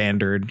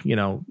standard,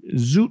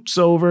 zoots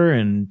over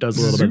and does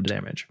a little bit of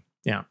damage.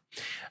 Yeah.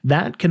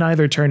 That can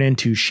either turn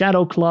into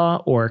Shadow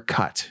Claw or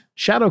Cut.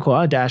 Shadow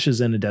Claw dashes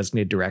in a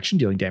designated direction,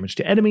 dealing damage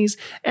to enemies,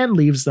 and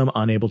leaves them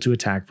unable to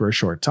attack for a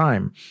short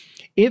time.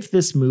 If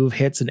this move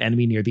hits an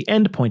enemy near the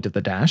end point of the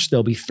dash,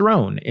 they'll be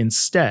thrown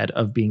instead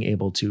of being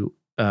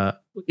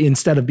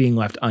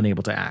left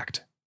unable to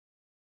act.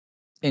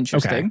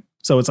 Interesting. Okay.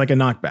 So it's like a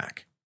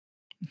knockback.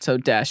 So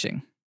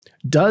dashing.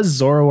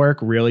 Does Zoroark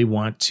really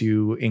want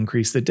to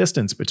increase the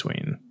distance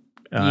between?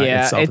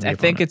 I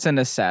think it's an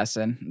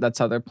assassin. That's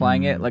how they're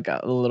playing it, like a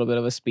little bit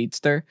of a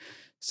speedster.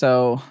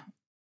 So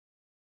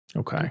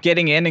okay,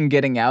 getting in and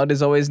getting out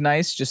is always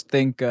nice. Just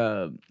think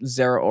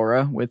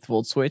Zeraora with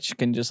Volt Switch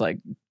can just like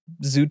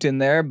zoot in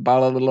there,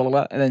 blah, blah, blah,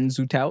 blah, and then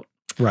zoot out.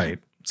 Right.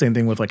 Same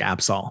thing with like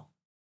Absol.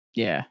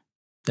 Yeah.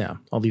 Yeah.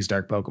 All these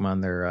dark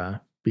Pokemon,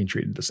 they're being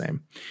treated the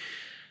same.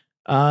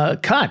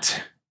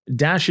 Cut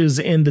dashes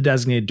in the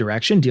designated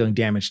direction, dealing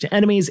damage to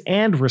enemies,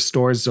 and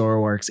restores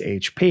Zoroark's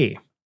HP.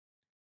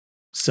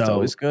 So it's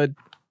always good.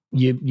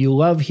 You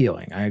love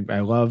healing. I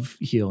love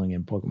healing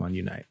in Pokemon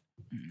Unite.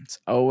 It's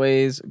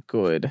always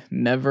good.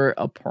 Never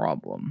a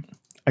problem.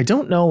 I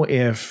don't know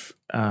if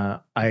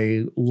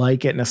I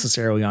like it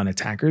necessarily on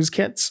attackers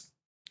kits,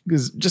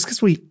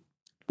 because we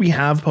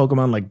have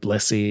Pokemon like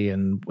Blissey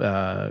and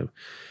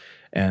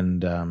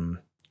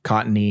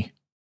Cottony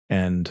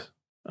and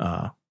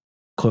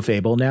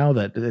Clefable now,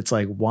 that it's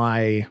like,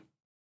 why?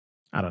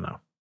 I don't know.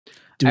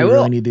 Do we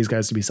really need these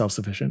guys to be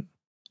self-sufficient?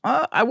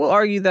 I will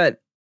argue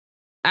that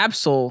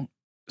Absol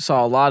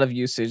saw a lot of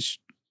usage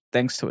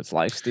thanks to its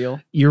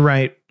lifesteal. You're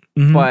right.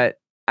 Mm-hmm. But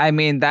I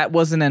mean, that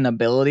wasn't an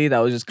ability that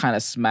was just kind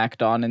of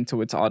smacked on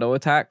into its auto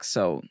attack.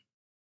 So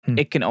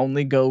it can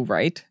only go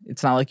right.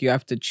 It's not like you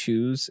have to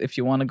choose if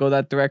you want to go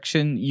that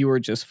direction. You are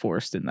just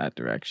forced in that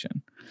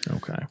direction.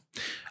 Okay.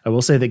 I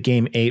will say that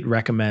Game 8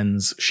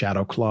 recommends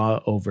Shadow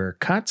Claw over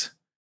Cut.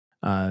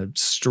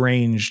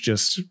 Strange,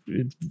 just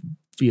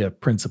via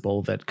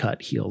principle that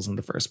Cut heals in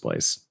the first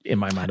place. In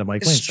my mind, I'm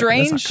like, wait,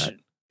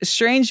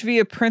 strange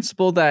via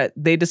principle that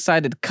they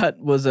decided Cut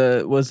was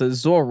a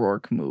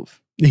Zoroark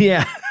move.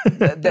 Yeah.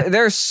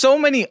 There are so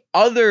many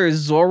other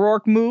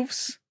Zoroark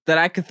moves that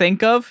I could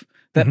think of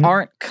that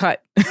aren't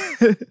Cut.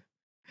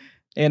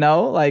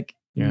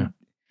 Yeah.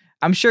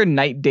 I'm sure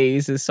Night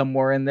Days is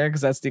somewhere in there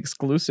because that's the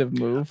exclusive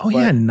move. Oh,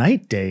 yeah,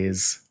 Night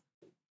Days.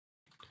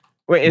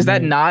 Wait, is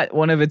that not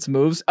one of its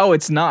moves? Oh,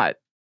 it's not.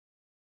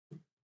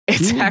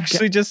 It's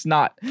actually just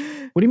not.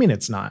 What do you mean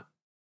it's not?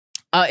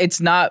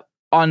 It's not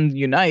on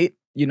Unite.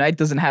 Unite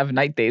doesn't have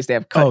Night Days. They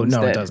have Cut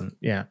instead. No, it doesn't.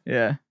 Yeah.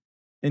 Yeah.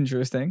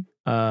 Interesting.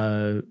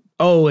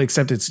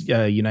 Except its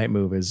Unite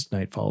move is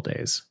Nightfall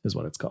Days is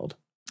what it's called.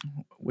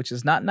 Which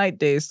is not Night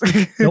Days.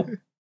 Nope.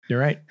 You're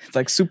right. It's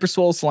like Super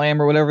Swole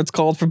Slam or whatever it's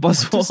called for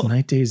Buzzwole. What does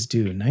Night Days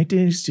do? Night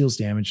Days deals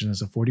damage and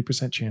has a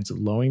 40% chance of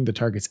lowering the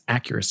target's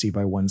accuracy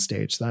by 1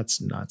 stage.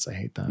 That's nuts. I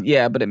hate that.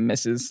 Yeah, but it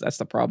misses. That's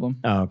the problem.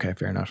 Oh, okay.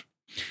 Fair enough.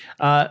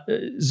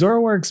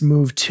 Zoroark's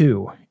move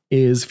 2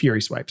 is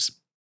Fury Swipes.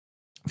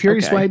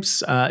 Fury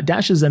Swipes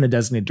dashes in a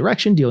designated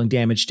direction, dealing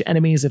damage to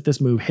enemies. If this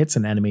move hits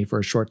an enemy for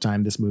a short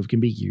time, this move can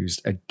be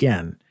used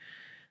again.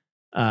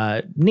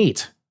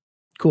 Neat.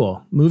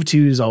 Cool. Move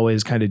 2s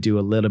always kind of do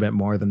a little bit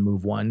more than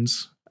move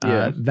 1s.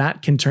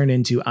 That can turn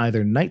into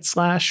either Night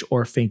Slash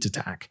or Feint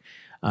Attack.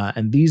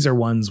 And these are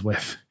ones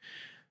with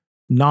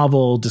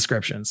novel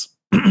descriptions.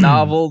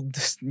 Novel,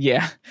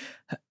 yeah.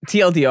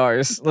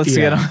 TLDRs. Let's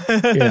get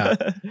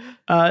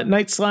on.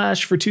 Night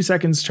Slash for 2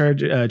 seconds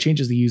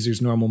changes the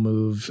user's normal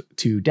move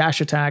to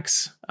dash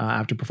attacks.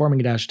 After performing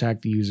a dash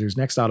attack, the user's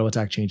next auto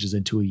attack changes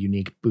into a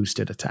unique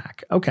boosted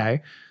attack.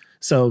 Okay,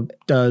 so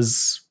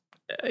does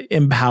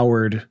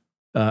empowered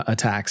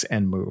attacks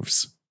and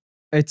moves.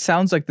 It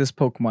sounds like this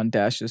Pokemon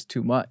dashes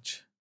too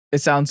much.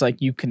 It sounds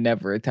like you can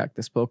never attack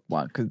this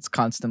Pokemon because it's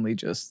constantly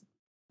just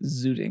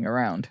zooting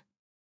around.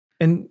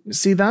 And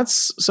see,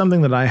 that's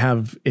something that I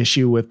have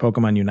issue with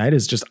Pokemon Unite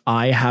is just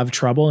I have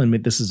trouble, and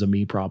this is a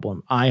me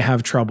problem. I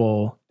have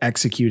trouble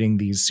executing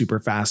these super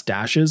fast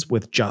dashes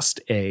with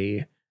just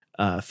a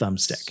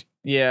thumbstick.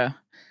 Yeah,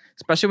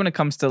 especially when it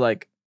comes to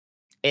like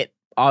it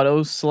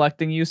auto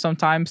selecting you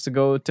sometimes to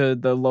go to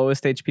the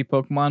lowest HP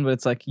Pokemon, but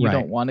it's like you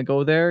don't want to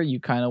go there. You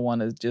kind of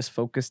want to just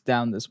focus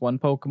down this one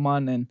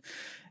Pokemon, and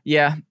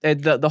yeah,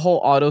 the whole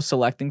auto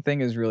selecting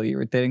thing is really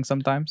irritating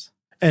sometimes.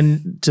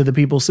 And to the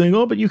people saying,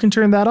 oh, but you can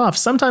turn that off.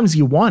 Sometimes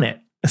you want it.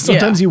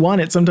 Sometimes you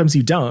want it. Sometimes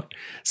you don't.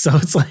 So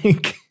it's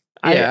like,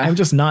 I'm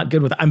just not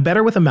good with it. I'm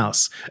better with a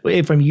mouse.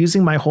 If I'm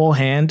using my whole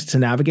hand to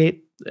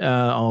navigate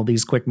all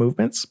these quick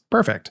movements,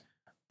 perfect.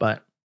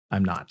 But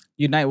I'm not.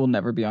 Unite will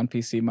never be on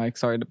PC, Mike.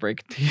 Sorry to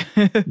break it to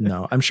you.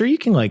 No, I'm sure you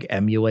can like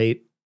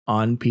emulate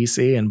on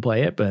PC and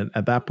play it. But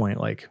at that point,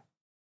 like,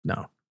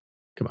 no,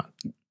 come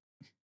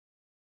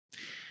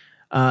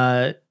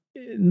on.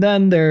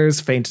 Then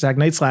there's Feint Attack.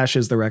 Night Slash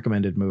is the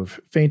recommended move.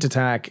 Feint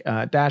Attack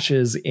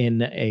dashes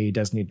in a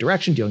designated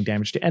direction, dealing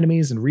damage to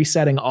enemies and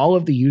resetting all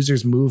of the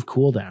user's move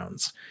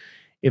cooldowns.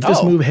 If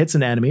this move hits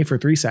an enemy for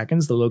 3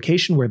 seconds, the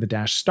location where the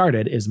dash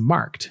started is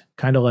marked.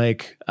 Kind of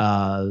like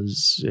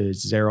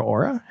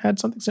Zeraora had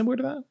something similar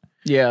to that.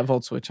 Yeah,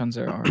 Volt Switch on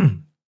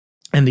Zeraora.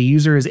 And the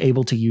user is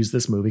able to use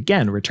this move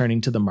again,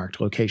 returning to the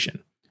marked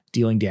location,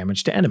 dealing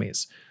damage to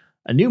enemies.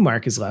 A new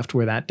mark is left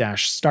where that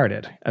dash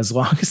started. As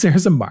long as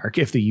there's a mark,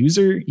 if the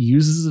user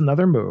uses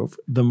another move,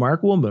 the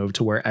mark will move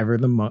to wherever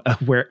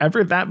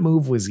wherever that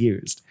move was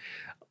used.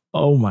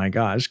 Oh my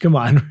gosh, come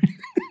on.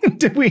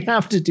 Did we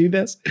have to do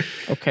this?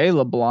 Okay,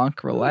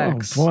 LeBlanc,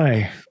 relax. Oh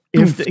boy.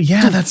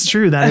 That's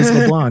true. That is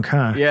LeBlanc,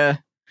 huh? Yeah.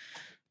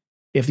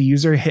 If the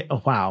user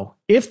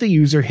If the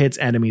user hits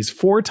enemies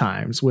 4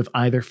 times with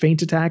either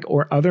Feint Attack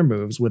or other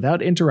moves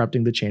without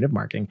interrupting the chain of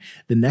marking,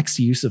 the next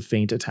use of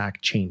Feint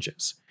Attack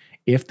changes.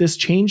 If this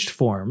changed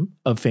form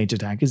of Feint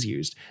Attack is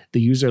used, the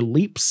user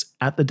leaps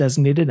at the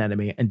designated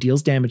enemy and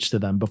deals damage to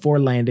them before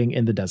landing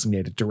in the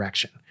designated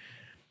direction.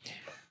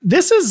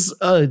 This is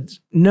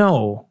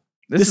no.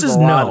 This is a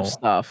lot no of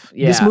stuff.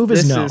 Yeah, this move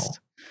is no.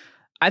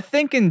 I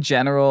think in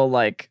general,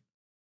 like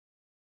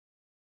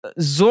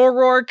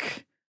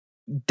Zoroark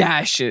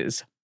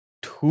dashes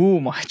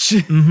too much.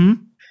 Mm-hmm.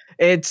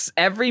 It's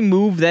every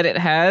move that it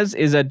has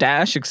is a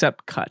dash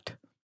except cut.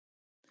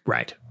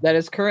 Right. That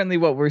is currently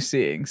what we're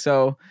seeing.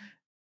 So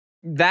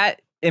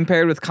that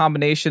impaired with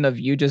combination of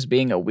you just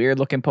being a weird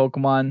looking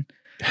Pokemon.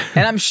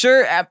 And I'm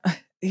sure,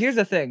 here's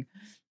the thing.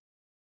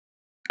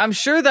 I'm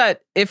sure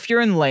that if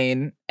you're in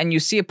lane and you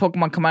see a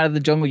Pokemon come out of the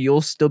jungle,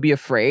 you'll still be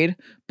afraid.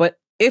 But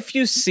if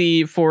you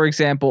see, for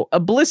example, a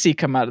Blissey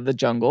come out of the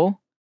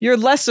jungle, you're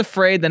less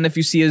afraid than if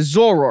you see a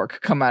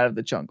Zoroark come out of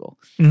the jungle.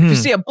 Mm-hmm. If you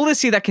see a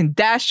Blissey that can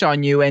dash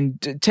on you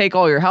and take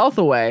all your health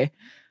away,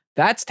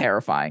 that's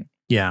terrifying.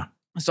 Yeah.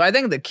 So I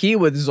think the key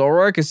with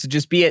Zoroark is to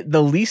just be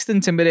the least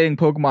intimidating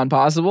Pokemon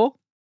possible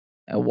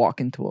and walk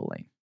into a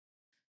lane.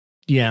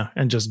 Yeah,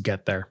 and just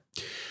get there.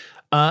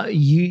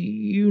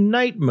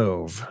 Unite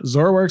move.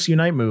 Zoroark's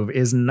Unite move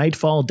is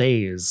Nightfall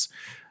Daze.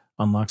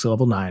 Unlocks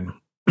level 9.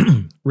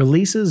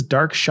 Releases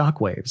Dark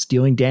Shockwaves,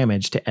 dealing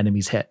damage to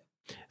enemies hit.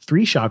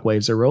 3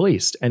 shockwaves are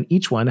released, and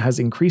each one has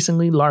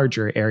increasingly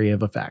larger area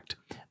of effect.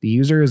 The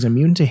user is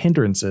immune to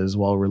hindrances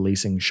while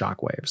releasing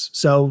shockwaves.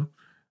 So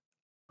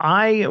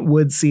I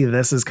would see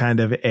this as kind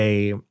of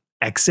a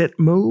exit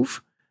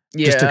move,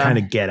 just to kind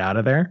of get out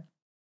of there.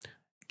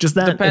 Just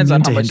that depends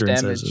on how much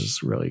hindrances damage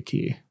is really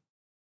key.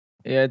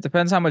 Yeah, it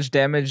depends how much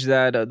damage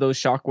that those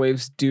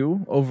shockwaves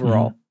do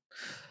overall.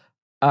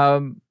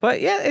 Mm-hmm.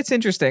 But yeah, it's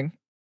interesting.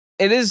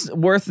 It is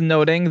worth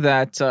noting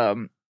that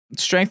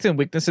Strength and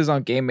Weaknesses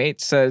on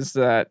GameMate says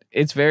that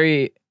it's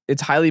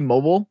highly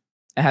mobile.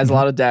 It has a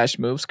lot of dash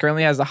moves.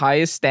 Currently has the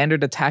highest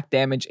standard attack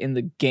damage in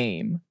the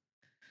game.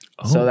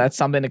 So that's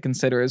something to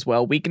consider as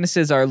well.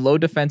 Weaknesses are low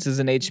defenses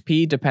and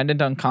HP,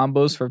 dependent on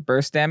combos for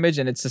burst damage,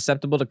 and it's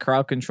susceptible to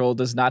crowd control,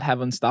 does not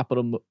have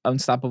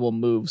unstoppable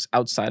moves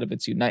outside of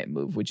its Unite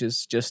move, which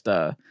is just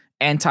a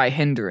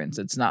anti-hindrance.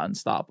 It's not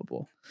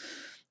unstoppable.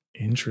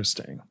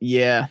 Interesting.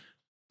 Yeah.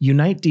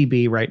 Unite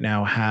DB right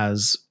now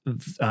has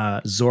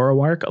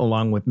Zoroark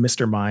along with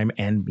Mr. Mime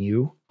and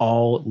Mew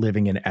all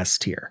living in S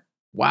tier.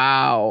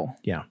 Wow.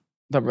 Yeah.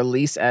 The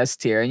release S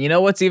tier. And you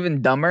know what's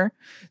even dumber?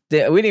 We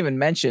didn't even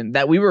mention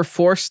that we were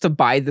forced to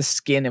buy the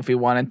skin if we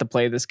wanted to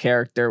play this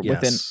character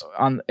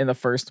in the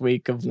first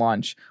week of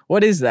launch.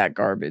 What is that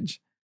garbage?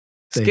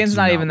 They Skin's do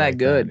not even that like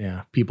good.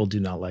 Yeah, people do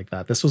not like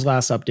that. This was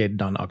last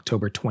updated on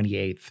October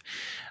 28th.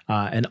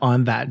 And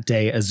on that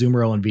day,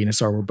 Azumarill and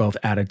Venusaur were both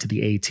added to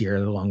the A tier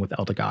along with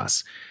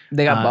Eldegoss.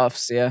 They got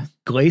buffs, yeah.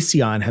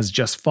 Glaceon has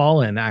just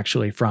fallen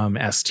actually from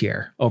S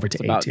tier over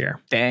to A tier.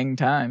 Dang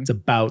time. It's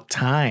about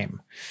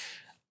time.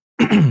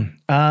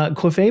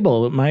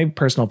 Clefable, my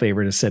personal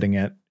favorite, is sitting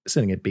at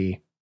B.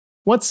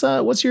 What's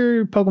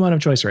your Pokemon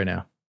of choice right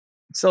now?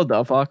 Still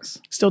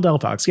Delphox. Still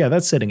Delphox. Yeah,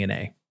 that's sitting in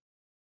A.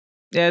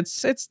 Yeah,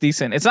 it's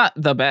decent. It's not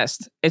the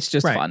best. It's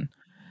just fun.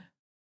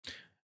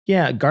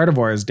 Yeah,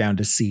 Gardevoir is down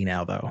to C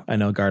now, though. I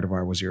know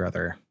Gardevoir was your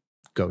other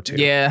go-to.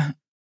 Yeah.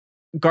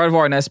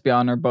 Gardevoir and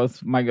Espeon are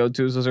both my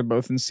go-tos. Those are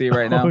both in C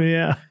right now. Oh,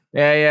 yeah.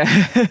 Yeah.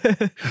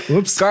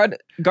 Whoops. Gardevoir,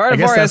 I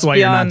guess that's Espeon, why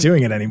you're not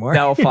doing it anymore.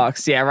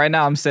 Delphox. Yeah, right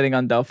now I'm sitting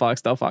on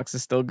Delphox. Delphox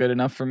is still good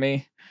enough for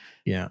me.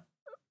 Yeah.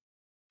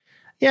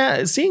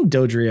 Yeah, seeing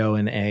Dodrio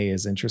in A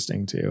is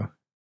interesting, too.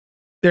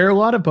 There are a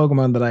lot of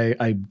Pokemon that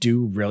I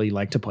do really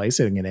like to play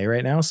sitting in A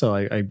right now, so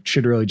I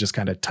should really just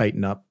kind of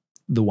tighten up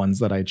the ones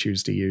that I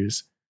choose to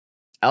use.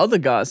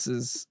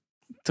 Eldegoss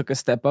took a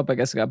step up. I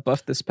guess it got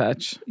buffed this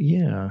patch.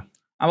 Yeah.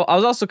 I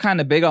was also kind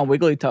of big on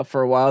Wigglytuff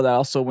for a while. That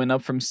also went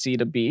up from C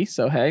to B.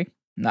 So, hey,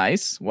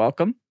 nice.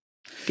 Welcome.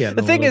 Yeah.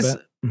 The thing is,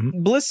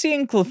 Blissey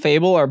and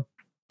Clefable are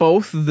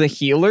both the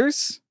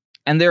healers,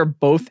 and they're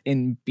both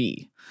in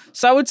B.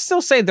 So I would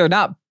still say they're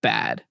not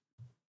bad.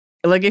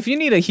 Like, if you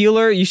need a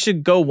healer, you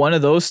should go one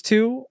of those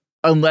two,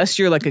 unless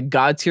you're like a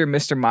god tier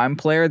Mr. Mime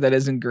player that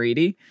isn't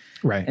greedy,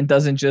 right, and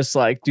doesn't just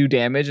like do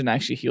damage and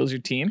actually heals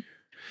your team.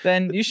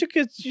 Then you should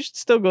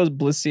still go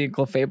Blissey and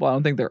Clefable. I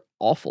don't think they're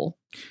awful.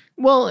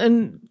 Well,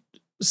 and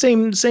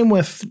same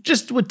with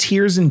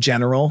tiers in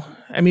general.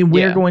 I mean,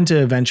 we're going to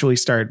eventually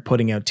start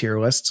putting out tier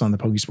lists on the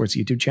Pokesports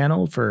YouTube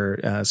channel for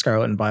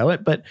Scarlet and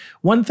Violet. But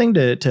one thing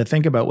to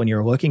think about when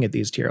you're looking at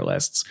these tier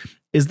lists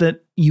is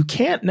that you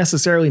can't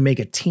necessarily make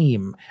a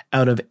team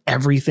out of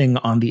everything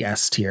on the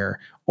S tier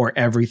or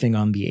everything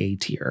on the A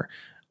tier.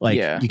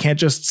 Like, you can't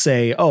just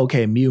say, oh,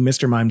 okay, Mew,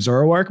 Mr. Mime,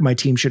 Zoroark, my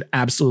team should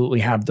absolutely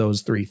have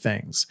those three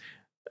things.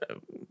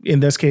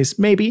 In this case,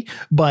 maybe,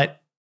 but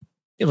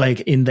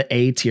like in the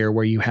A tier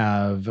where you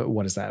have,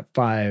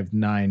 5,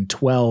 9,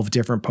 12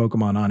 different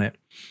Pokemon on it.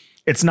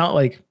 It's not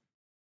like,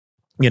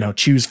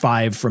 choose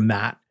 5 from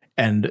that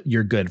and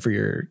you're good for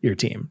your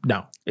team.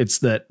 No, it's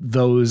that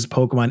those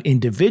Pokemon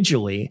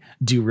individually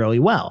do really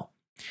well.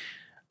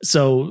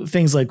 So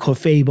things like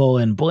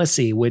Clefable and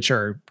Blissey, which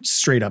are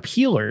straight up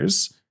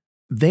healers,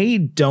 they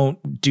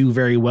don't do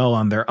very well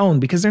on their own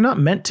because they're not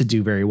meant to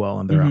do very well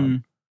on their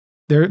own.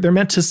 They're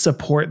meant to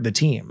support the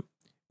team,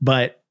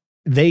 but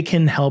they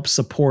can help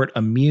support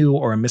a Mew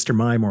or a Mr.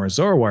 Mime or a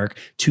Zoroark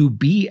to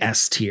be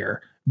S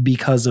tier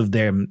because of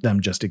them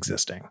just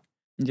existing.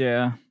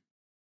 Yeah.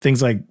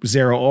 Things like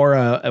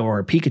Zeraora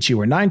or Pikachu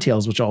or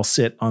Ninetales, which all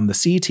sit on the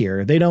C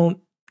tier, they don't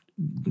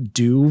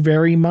do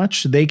very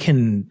much. They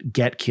can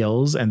get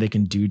kills and they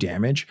can do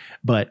damage,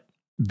 but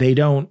they're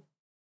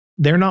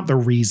not the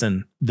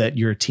reason that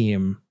your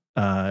team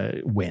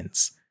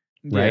wins,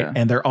 right? Yeah.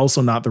 And they're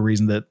also not the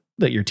reason that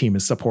your team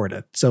is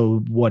supported. So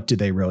what do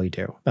they really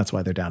do? That's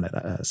why they're down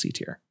at C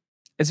tier.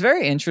 It's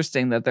very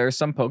interesting that there are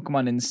some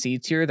Pokemon in C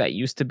tier that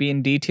used to be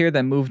in D tier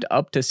that moved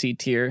up to C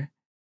tier,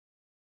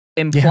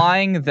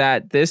 implying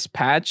that this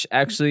patch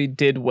actually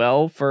did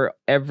well for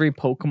every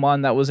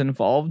Pokemon that was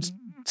involved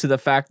to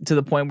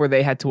the point where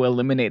they had to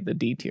eliminate the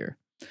D tier.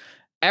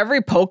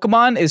 Every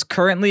Pokemon is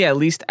currently at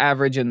least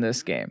average in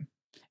this game.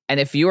 And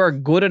if you are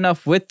good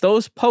enough with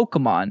those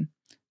Pokemon,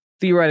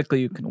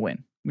 theoretically you can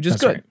win, which is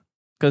good.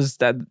 Because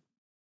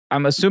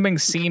I'm assuming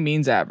C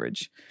means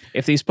average.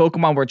 If these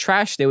Pokemon were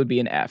trash, they would be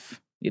an F,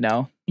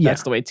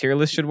 That's the way tier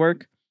lists should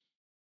work.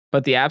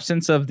 But the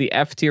absence of the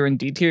F tier and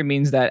D tier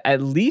means that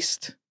at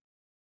least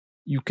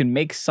you can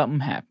make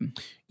something happen.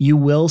 You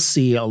will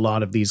see a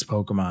lot of these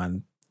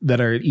Pokemon that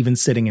are even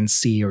sitting in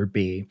C or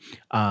B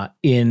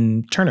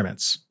in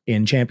tournaments,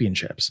 in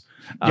championships.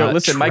 Yo,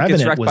 listen, Mike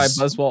gets wrecked by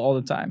Buzzwole all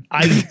the time.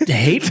 I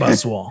hate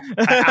Buzzwole.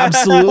 I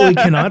absolutely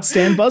cannot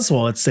stand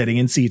Buzzwole. It's sitting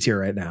in C tier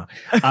right now.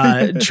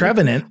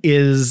 Trevenant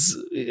is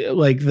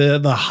like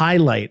the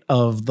highlight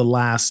of the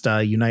last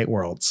Unite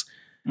Worlds.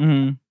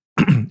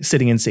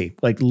 Sitting in C,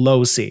 like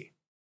low C.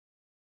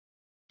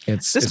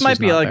 This might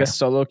be like a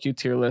solo queue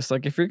tier list.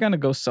 Like if you're going to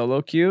go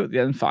solo queue,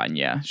 then fine.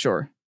 Yeah,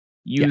 sure.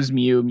 Use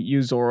Mew,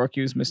 use Zoroark,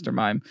 use Mr.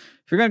 Mime.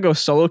 If you're going to go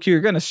solo queue,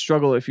 you're going to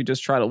struggle if you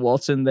just try to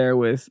waltz in there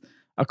with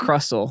a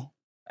Crustle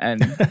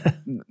and,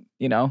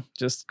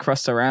 just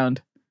crust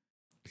around.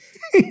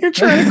 You're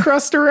trying to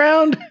crust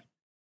around.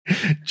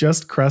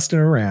 Just crusting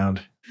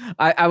around.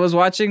 I was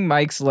watching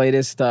Mike's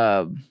latest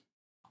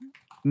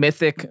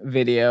Mythic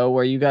video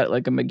where you got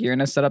like a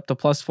Magearna set up to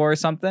 +4 or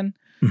something.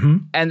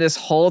 And this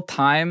whole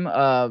time,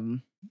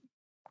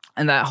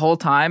 that whole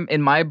time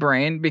in my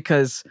brain,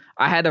 because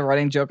I had a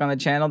running joke on the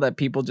channel that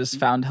people just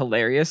found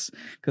hilarious,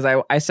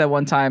 because I said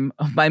one time,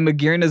 my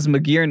Magearna's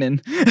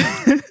Magearnin.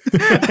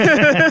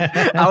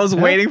 I was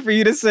waiting for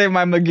you to say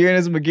my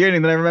Magearna's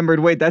Magearnin, then I remembered,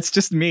 wait, that's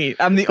just me.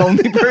 I'm the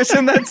only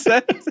person that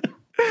said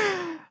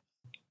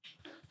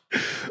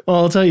Well,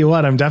 I'll tell you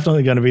what, I'm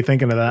definitely going to be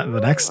thinking of that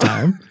the next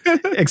time.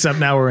 Except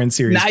now we're in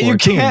series Now 14, you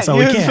can't so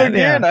we use can't.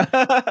 Yeah.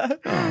 Magearna.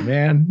 Oh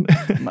man.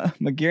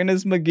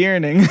 Magearna's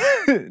Magearning.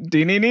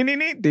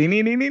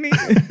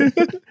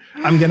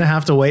 I'm gonna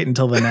have to wait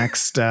until the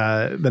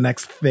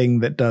next thing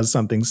that does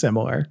something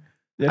similar.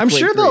 I'm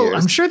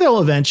sure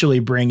they'll eventually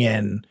bring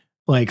in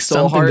like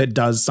Soul something Heart? that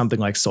does something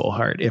like Soul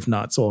Heart, if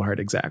not Soul Heart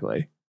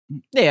exactly.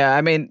 Yeah,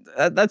 I mean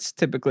that's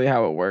typically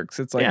how it works.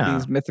 It's like Yeah.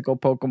 these mythical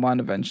Pokemon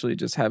eventually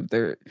just have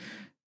their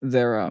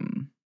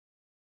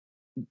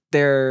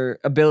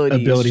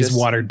abilities just,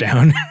 watered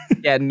down.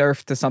 yeah,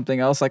 nerfed to something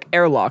else. Like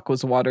Airlock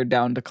was watered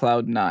down to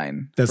Cloud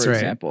 9, That's for right.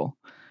 example.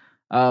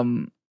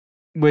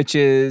 Which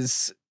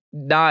is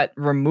not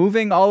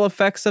removing all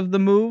effects of the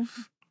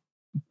move,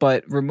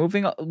 but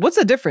removing. What's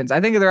the difference?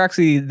 I think they're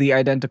actually the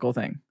identical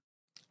thing.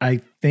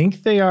 I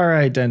think they are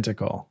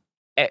identical.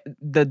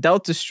 The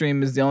Delta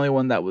Stream is the only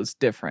one that was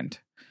different,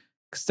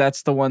 because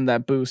that's the one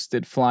that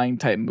boosted flying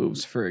type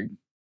moves for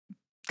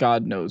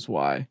God knows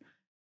why.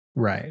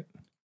 Right.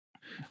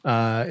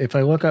 If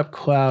I look up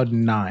Cloud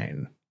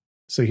 9,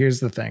 so here's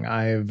the thing.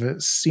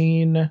 I've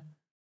seen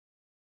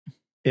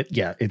it.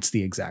 Yeah, it's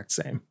the exact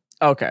same.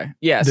 Okay.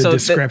 Yeah. The so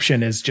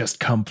description is just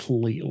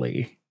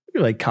completely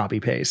like copy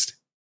paste.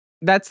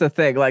 That's the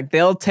thing. Like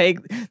they'll take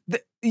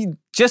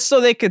just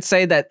so they could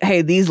say that,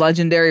 hey, these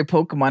legendary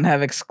Pokemon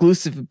have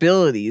exclusive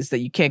abilities that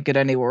you can't get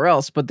anywhere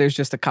else, but there's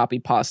just a copy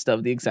pasta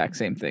of the exact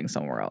same thing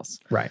somewhere else.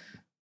 Right.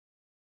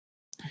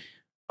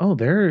 Oh,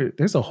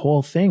 there's a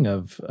whole thing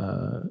of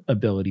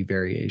ability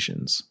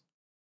variations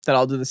that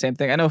all do the same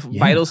thing. I know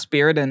Vital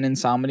Spirit and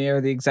Insomnia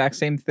are the exact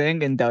same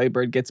thing, and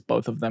Delibird gets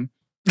both of them.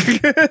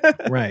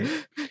 Right.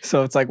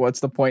 So it's like, what's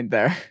the point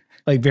there?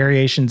 Like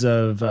variations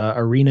of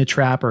Arena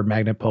Trap or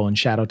Magnet Pull and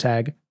Shadow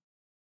Tag.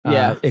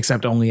 Yeah.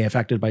 Except only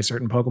affected by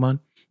certain Pokemon.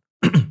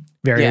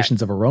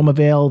 Variations of Aroma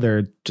Veil.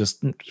 They're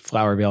just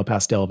Flower Veil,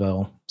 Pastel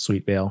Veil,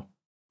 Sweet Veil.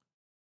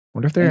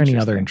 Wonder if there are any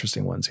other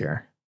interesting ones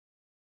here.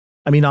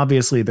 I mean,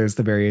 obviously, there's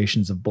the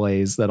variations of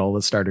Blaze that all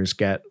the starters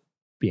get,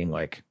 being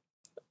like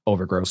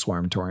Overgrowth,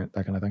 Swarm, Torrent,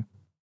 that kind of thing.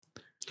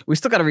 We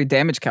still got to read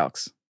damage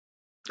calcs.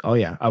 Oh,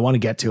 yeah. I want to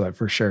get to it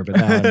for sure, but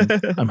now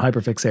I'm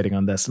hyperfixating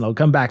on this, and I'll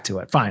come back to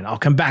it. Fine, I'll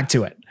come back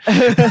to it.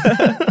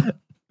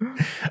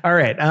 All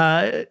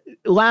right.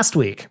 Last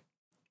week,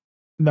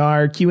 in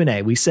our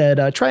Q&A, we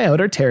said, try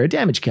out our Terra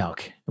damage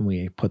calc, and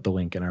we put the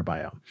link in our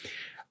bio.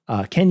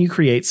 Can you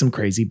create some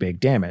crazy big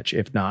damage?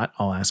 If not,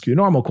 I'll ask you a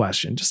normal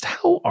question. Just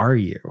how are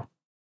you?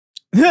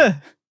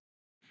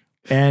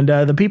 And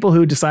the people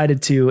who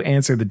decided to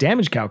answer the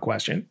damage calc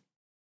question,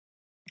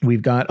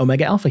 we've got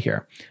Omega Alpha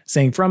here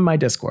saying, from my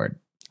Discord,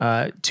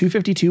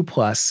 252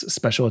 plus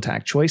special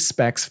attack choice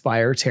specs,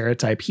 fire, Terra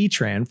type,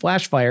 Heatran,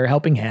 flash fire,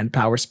 helping hand,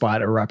 power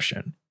spot,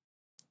 eruption.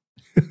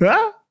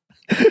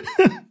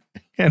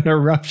 An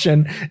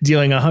eruption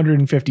dealing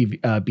 150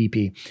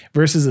 BP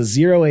versus a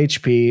 0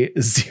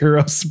 HP,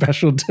 0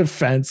 special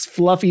defense,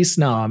 fluffy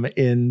snom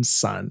in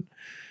sun.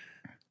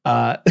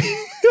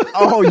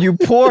 Oh, you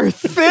poor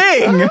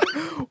thing.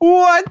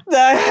 What the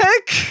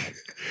heck?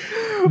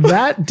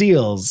 That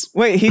deals.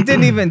 Wait, he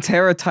didn't even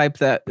Terra type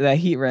that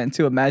Heatran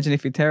too. Imagine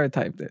if he Terra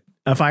typed it.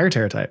 A fire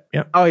Terra type.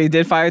 Yep. Oh, he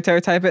did fire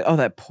Terra type it? Oh,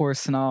 that poor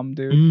snom,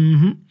 dude.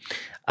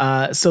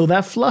 Mm-hmm. So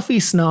that fluffy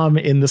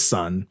snom in the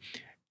sun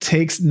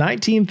takes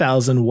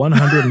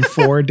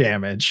 19,104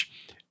 damage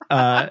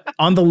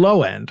on the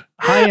low end.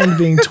 High end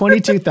being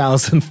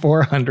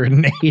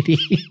 22,480.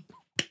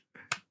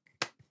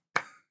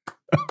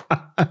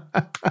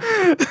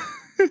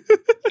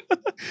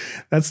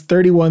 That's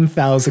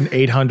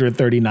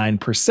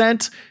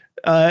 31,839%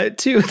 to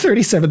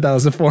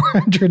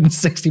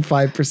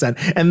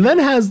 37,465%. And then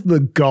has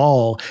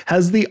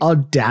the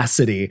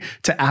audacity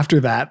to after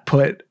that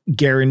put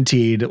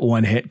guaranteed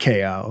one hit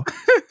KO.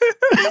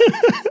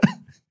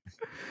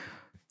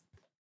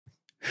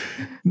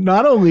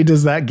 Not only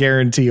does that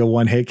guarantee a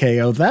one hit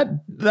KO,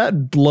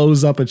 that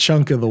blows up a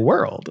chunk of the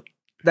world.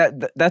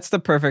 That's the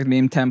perfect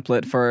meme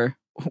template for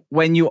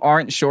when you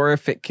aren't sure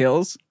if it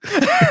kills.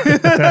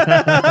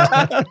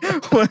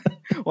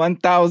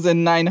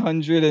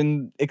 1,900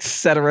 and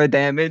etc.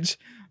 damage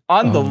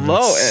on the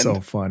low end. So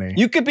funny.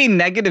 You could be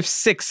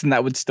 -6 and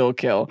that would still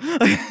kill.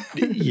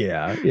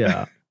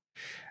 Yeah.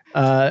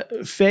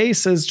 Faye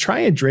says, try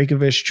a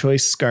Dracovish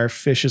Choice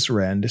Scarf, Vicious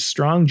Rend,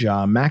 Strong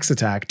Jaw, Max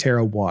Attack,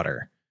 Terra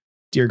Water.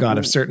 Dear God,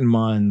 if certain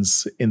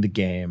mons in the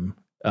game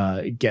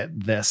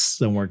get this,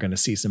 then we're going to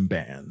see some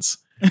bans.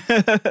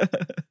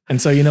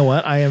 And so, you know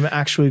what? I am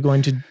actually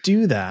going to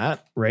do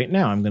that right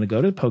now. I'm going to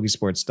go to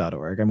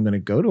Pokesports.org. I'm going to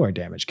go to our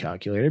damage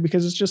calculator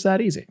because it's just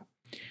that easy.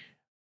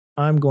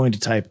 I'm going to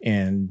type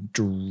in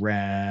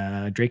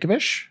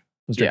Dracovish.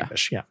 Yeah.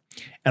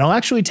 And I'll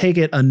actually take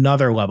it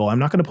another level. I'm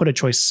not going to put a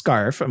choice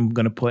scarf. I'm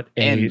going to put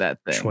a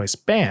choice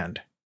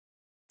band.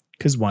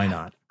 Because why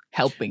not?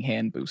 Helping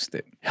hand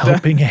boosted.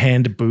 Helping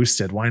hand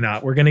boosted. Why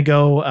not? We're going to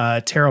go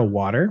Terra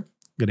Water.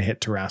 I'm going to hit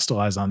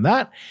Terrastalize on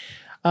that.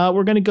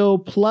 We're going to go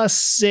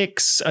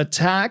 +6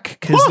 attack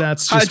because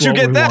that's just what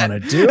we want to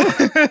do.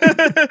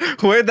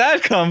 Where'd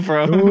that come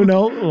from? Oh,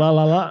 no. La,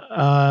 la,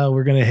 la.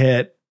 We're going to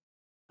hit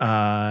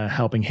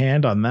helping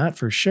hand on that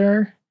for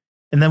sure.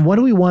 And then what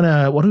do we want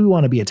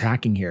to be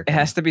attacking here? It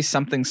has to be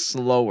something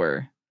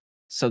slower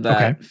so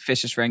that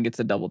Vicious Rend gets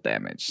the double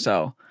damage.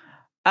 So,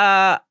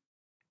 do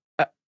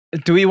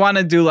we want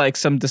to do like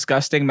some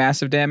disgusting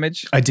massive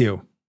damage? I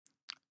do.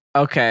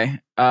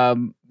 Okay.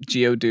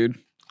 Geodude.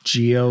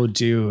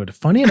 Geodude.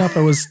 Funny enough,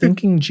 I was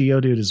thinking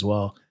Geodude as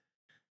well.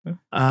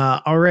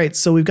 All right,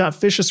 so we've got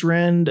Vicious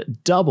Rend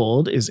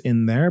doubled is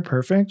in there.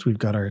 Perfect. We've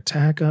got our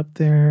attack up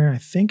there. I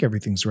think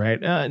everything's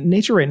right.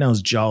 Nature right now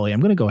is Jolly.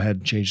 I'm going to go ahead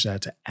and change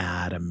that to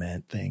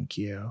Adamant. Thank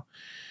you.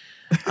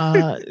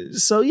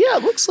 So yeah,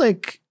 it looks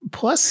like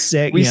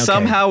 +6. We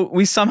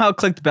somehow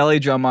clicked Belly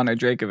Drum on our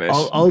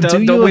Dracovish. I'll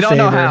do you a we don't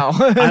favor. know how.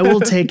 I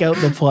will take out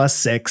the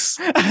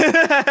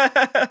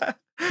 +6.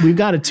 We've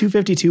got a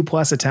 252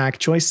 plus attack,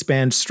 choice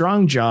span,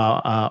 strong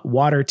jaw,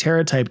 water,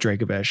 Terra type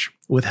Dracovish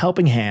with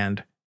helping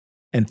hand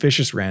and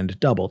Vicious Rend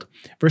doubled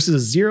versus a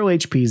 0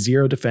 HP,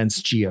 0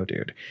 defense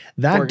Geodude.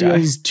 That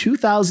deals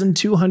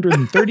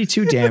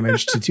 2,232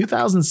 damage to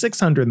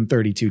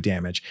 2,632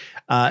 damage.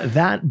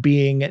 That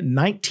being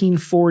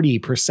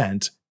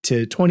 1940%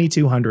 to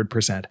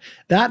 2,200%.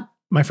 That,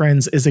 my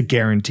friends, is a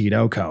guaranteed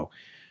OHKO.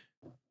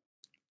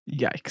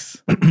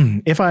 Yikes.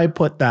 If I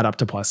put that up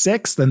to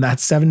 +6, then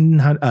that's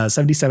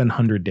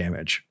 7,700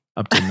 damage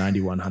up to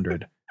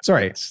 9,100.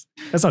 Sorry,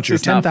 that's not true.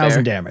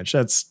 10,000 damage.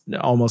 That's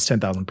almost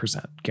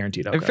 10,000%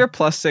 guaranteed. If you're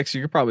 +6,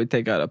 you could probably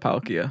take out a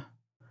Palkia.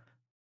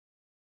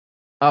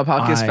 Oh,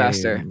 Palkia's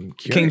faster.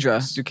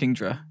 Kingdra. Do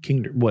Kingdra.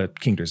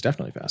 Kingdra's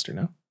definitely faster,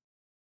 no?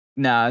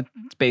 Nah,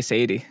 it's base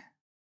 80.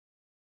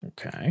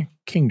 Okay.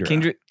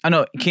 Kingdra. Oh,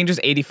 no, Kingdra's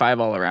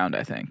 85 all around,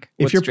 I think.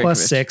 If you're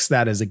 +6,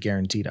 that is a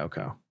guaranteed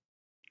OHKO.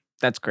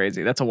 That's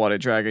crazy. That's a water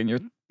dragon.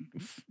 You're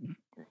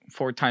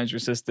 4 times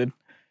resisted.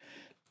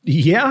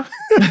 Yeah.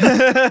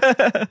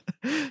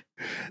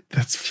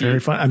 That's very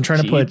fun. I'm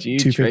trying to put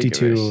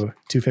 252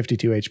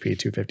 HP,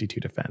 252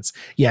 defense.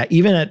 Yeah,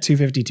 even at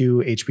 252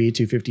 HP,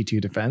 252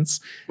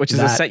 defense. Which is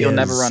a set you'll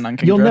never run on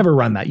Kingdra. You'll never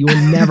run that. You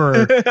will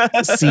never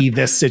see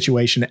this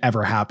situation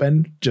ever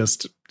happen.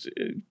 Just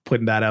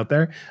putting that out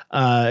there.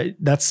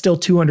 That's still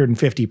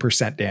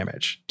 250%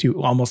 damage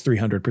to almost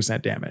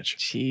 300% damage.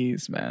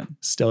 Jeez, man.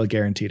 Still a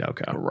guaranteed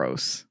OHKO.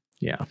 Gross.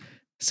 Yeah.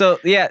 So,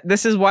 yeah,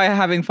 this is why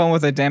having fun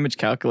with a damage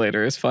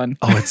calculator is fun.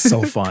 Oh, it's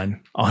so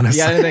fun.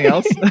 Honestly. You got anything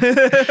else?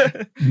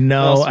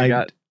 No,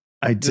 I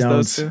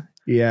don't.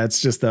 Yeah,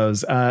 it's just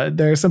those.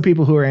 There are some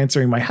people who are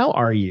answering my how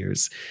are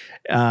yous.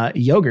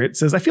 Yogurt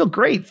says, I feel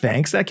great.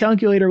 Thanks. That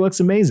calculator looks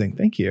amazing.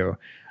 Thank you.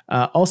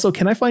 Also,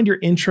 can I find your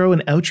intro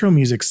and outro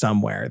music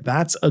somewhere?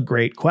 That's a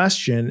great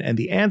question. And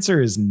the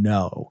answer is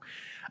no.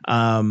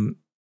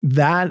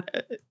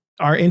 That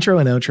our intro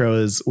and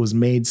outro was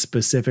made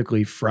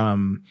specifically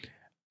from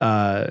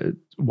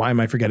why am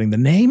I forgetting the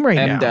name right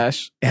now?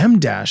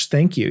 M-Dash.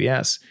 Thank you.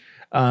 Yes.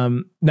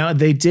 Now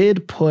they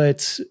did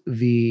put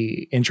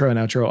the intro and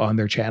outro on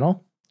their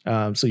channel.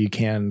 So you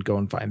can go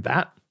and find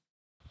that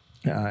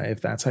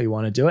if that's how you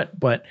want to do it.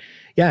 But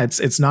yeah,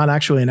 it's not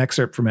actually an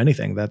excerpt from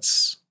anything.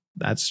 That's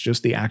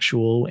just the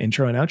actual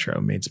intro and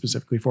outro made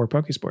specifically for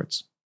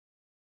Pokesports.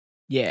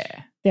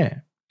 Yeah. Yeah.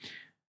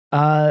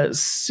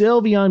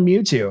 Sylveon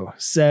Mewtwo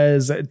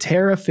says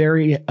Terra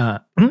Fairy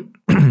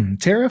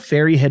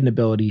hidden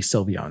ability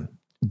Sylveon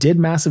did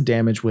massive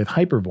damage with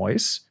Hyper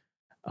Voice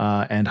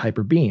and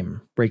Hyper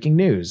Beam. Breaking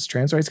news.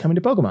 Transrite's coming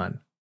to Pokemon.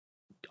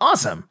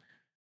 Awesome.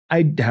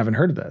 I haven't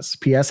heard of this.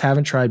 PS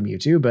haven't tried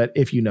Mewtwo, but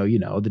if you know, you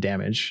know the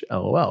damage.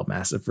 LOL.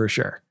 Massive for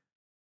sure.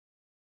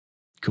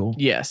 Cool.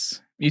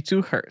 Yes.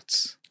 Mewtwo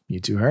hurts.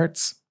 Mewtwo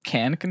hurts.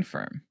 Can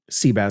confirm.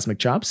 Seabass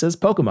McChop says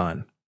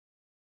Pokemon.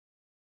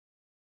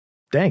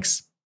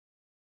 Thanks.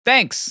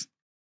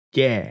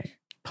 Yeah.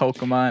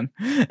 Pokemon.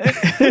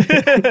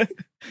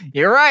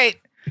 You're right.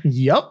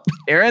 Yup.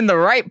 You're in the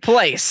right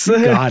place.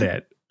 Got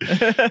it.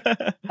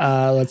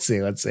 Let's see.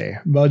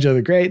 Mojo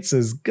the Great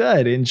says,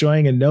 good.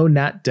 Enjoying a no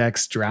Nat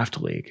Dex draft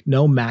league.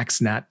 No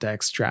max Nat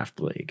Dex draft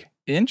league.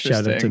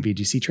 Interesting. Shout out to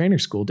VGC Trainer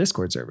School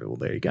Discord server. Well,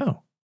 there you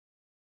go.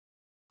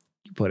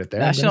 You put it there.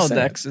 National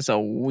Dex is a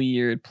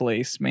weird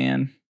place,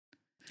 man.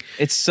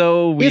 It's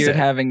so weird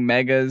having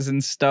megas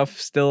and stuff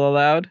still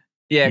allowed.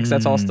 Yeah, because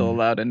that's all still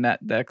allowed in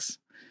Nat Dex.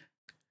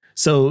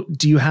 So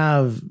do you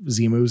have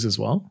Z moves as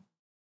well?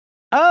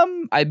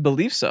 I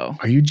believe so.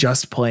 Are you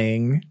just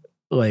playing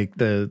like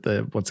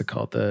the what's it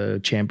called? The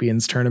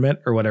Champions Tournament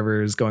or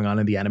whatever is going on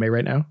in the anime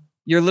right now?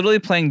 You're literally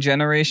playing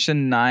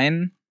Generation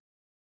 9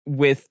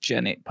 with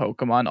Gen 8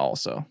 Pokemon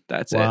also.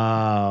 That's it.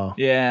 Wow.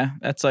 Yeah,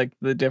 that's like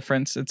the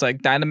difference. It's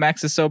like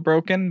Dynamax is so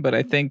broken, but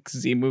I think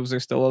Z moves are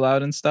still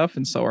allowed and stuff,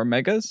 and so are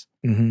Megas.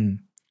 Mm-hmm.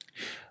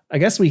 I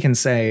guess we can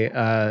say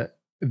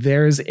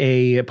there's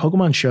a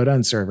Pokemon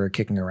Showdown server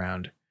kicking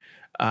around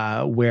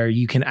where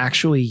you can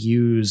actually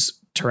use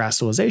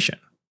terrestrialization.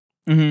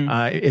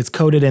 Mm-hmm. It's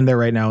coded in there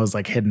right now as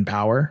like hidden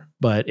power,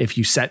 But if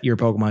you set your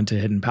Pokemon to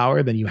hidden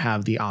power, then you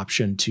have the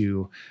option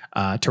to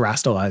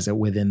terrestrialize it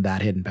within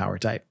that hidden power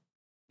type.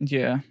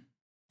 Yeah.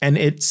 And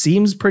it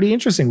seems pretty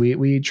interesting.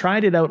 We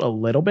tried it out a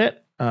little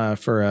bit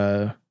for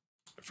a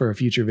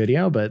future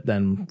video, but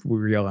then we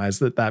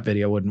realized that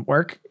video wouldn't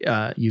work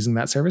using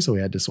that service, so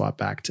we had to swap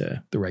back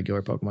to the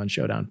regular Pokemon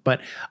Showdown.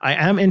 But I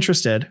am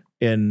interested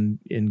in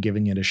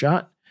giving it a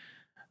shot.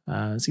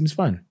 It seems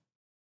fun.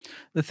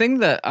 The thing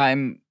that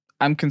I'm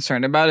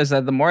concerned about is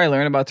that the more I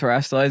learn about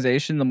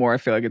terrestrialization, the more I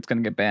feel like it's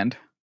going to get banned.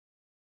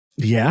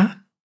 Yeah.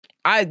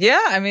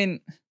 I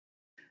mean,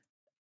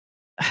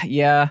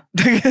 yeah.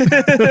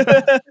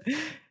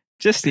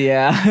 Just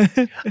yeah.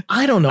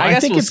 I don't know. I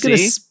think it's gonna.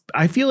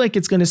 I feel like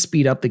it's gonna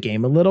speed up the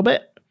game a little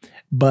bit,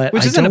 but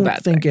Which isn't a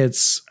bad thing.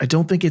 I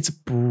don't think it's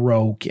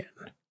broken.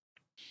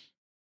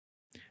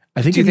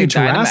 I think Do you if think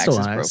you Dynamax is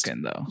terrestrialized,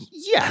 broken though?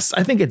 yes,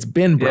 I think it's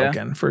been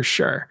broken for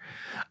sure.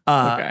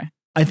 Okay.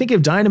 I think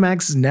if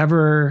Dynamax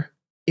never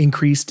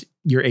increased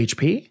your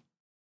HP,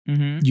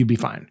 Mm-hmm. you'd be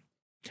fine.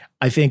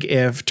 I think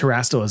if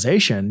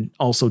terrestrialization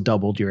also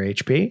doubled your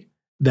HP,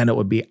 then it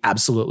would be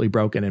absolutely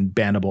broken and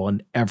bannable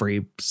in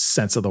every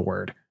sense of the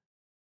word.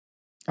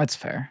 That's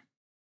fair.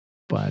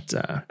 But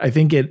I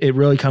think it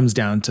really comes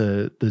down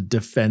to the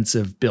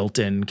defensive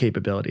built-in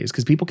capabilities,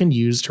 because people can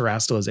use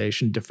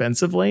terrestrialization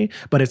defensively,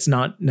 but it's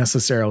not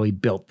necessarily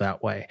built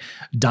that way.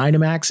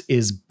 Dynamax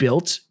is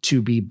built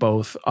to be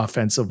both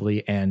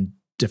offensively and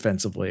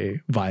defensively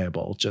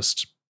viable,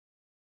 just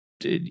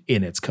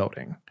in its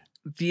coding.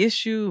 The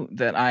issue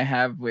that I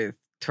have with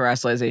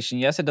terrestrialization,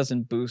 yes, it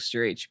doesn't boost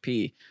your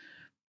HP,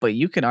 but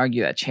you can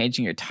argue that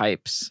changing your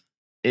types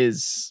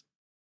is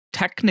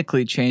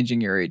technically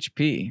changing your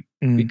HP.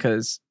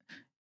 Because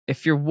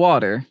if you're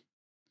water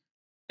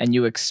and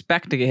you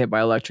expect to get hit by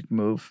electric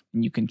move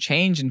and you can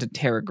change into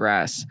Terra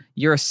Grass,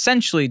 you're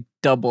essentially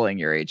doubling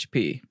your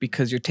HP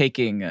because you're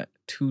taking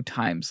 2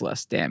 times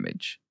less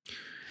damage.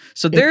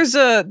 So there's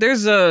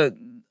a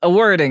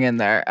wording in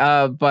there,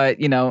 but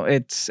you know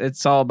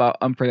it's all about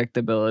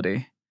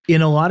unpredictability.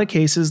 In a lot of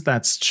cases,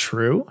 that's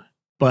true,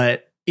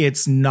 but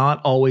it's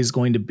not always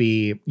going to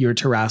be you're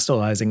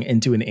terrestrializing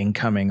into an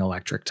incoming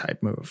electric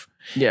type move.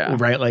 Yeah.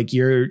 Right. Like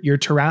you're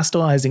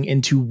terrestrializing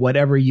into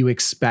whatever you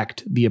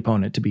expect the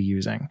opponent to be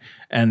using.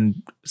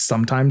 And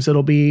sometimes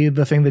it'll be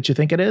the thing that you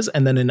think it is.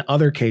 And then in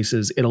other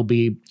cases, it'll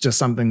be just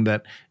something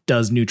that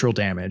does neutral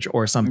damage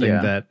or something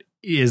that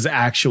is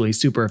actually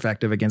super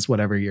effective against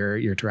whatever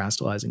you're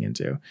terrestrializing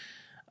into.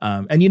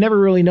 And you never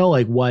really know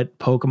like what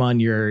Pokemon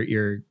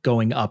you're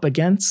going up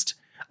against.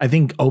 I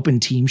think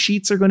open team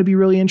sheets are going to be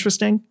really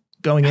interesting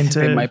going into.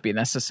 They might be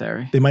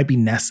necessary. They might be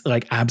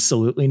like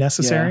absolutely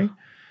necessary. Yeah.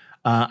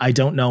 I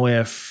don't know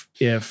if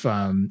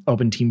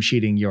open team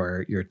sheeting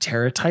your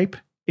Terra type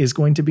is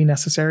going to be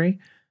necessary.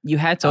 You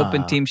had to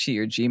open team sheet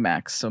your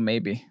Gmax, so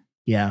maybe.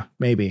 Yeah,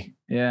 maybe.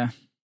 Yeah.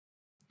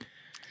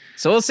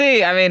 So we'll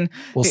see. I mean,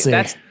 we'll see.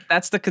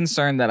 That's the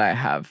concern that I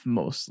have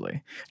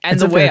mostly. And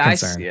it's the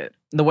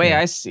way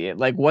I see it,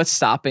 like what's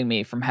stopping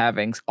me from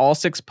having all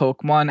 6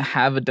 Pokemon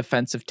have a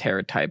defensive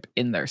Terra type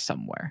in there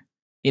somewhere?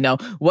 You know,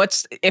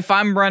 if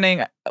I'm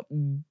running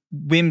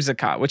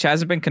Whimsicott, which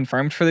hasn't been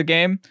confirmed for the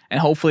game, and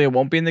hopefully it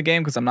won't be in the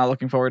game because I'm not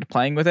looking forward to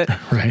playing with it.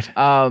 Right.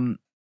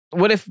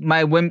 What if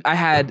I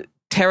had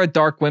Terra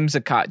Dark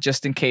Whimsicott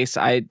just in case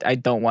I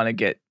don't want to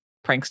get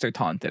Prankster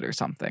taunted or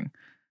something?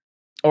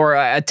 Or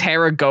a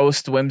Terra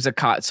Ghost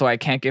Whimsicott so I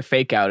can't get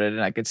fake outed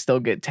and I could still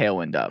get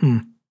Tailwind up.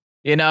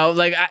 You know,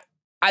 like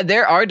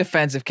there are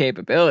defensive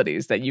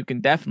capabilities that you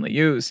can definitely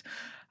use.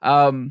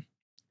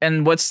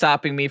 And what's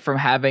stopping me from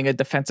having a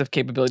defensive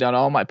capability on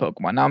all my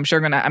Pokemon? Now I'm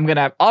sure I'm gonna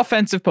have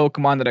offensive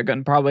Pokemon that are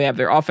gonna probably have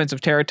their offensive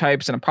Terra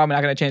types, and I'm probably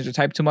not gonna change their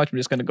type too much. I'm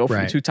just gonna go for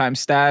the 2-time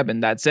stab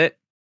and that's it.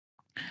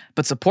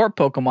 But support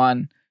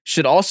Pokemon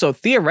should also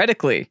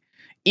theoretically,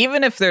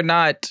 even if they're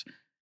not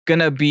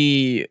gonna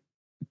be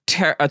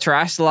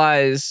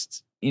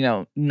terrestrialized,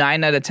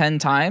 9 out of 10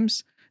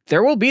 times,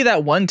 there will be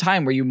that one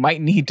time where you might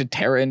need to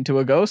Terra into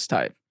a ghost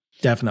type.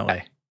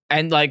 Definitely.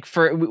 And like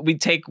we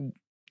take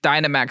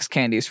Dynamax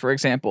candies, for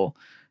example.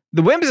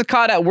 The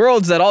Whimsicott at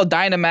Worlds that all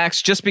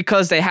Dynamax just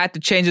because they had to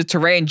change the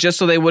terrain just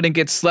so they wouldn't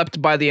get slept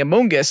by the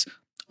Amoonguss,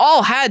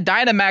 all had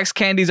Dynamax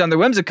candies on their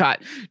Whimsicott.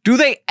 Do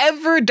they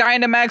ever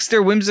Dynamax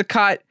their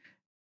Whimsicott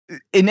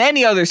in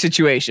any other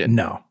situation?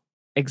 No.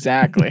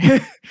 Exactly.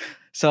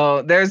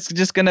 So there's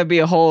just going to be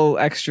a whole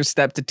extra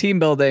step to team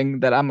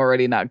building that I'm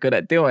already not good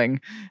at doing.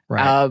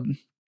 Right.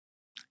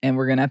 And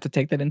we're going to have to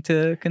take that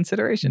into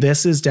consideration.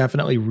 This is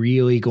definitely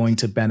really going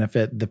to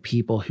benefit the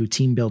people who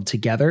team build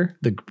together,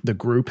 the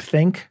group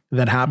think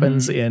that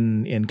happens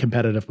in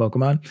competitive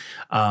Pokemon.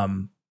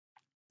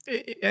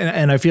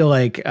 And I feel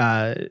like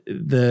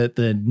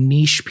the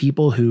niche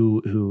people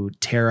who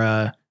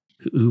Terra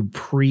who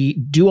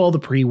do all the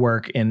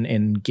pre-work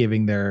in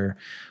giving their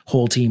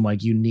whole team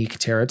like unique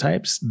Terra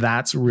types,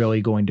 that's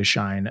really going to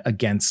shine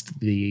against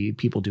the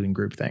people doing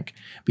groupthink,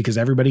 because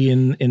everybody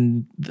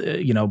in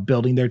the, you know,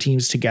 building their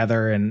teams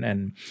together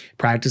and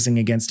practicing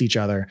against each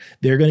other,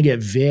 they're going to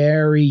get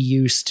very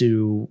used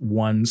to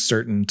one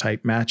certain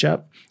type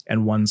matchup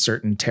and one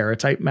certain Terra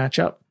type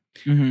matchup.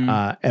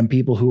 And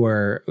people who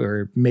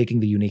are making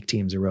the unique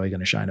teams are really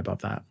going to shine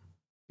above that.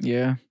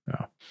 Yeah.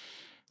 Oh.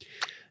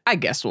 I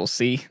guess we'll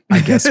see.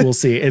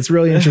 It's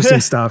really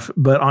interesting stuff.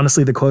 But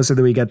honestly, the closer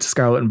that we get to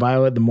Scarlet and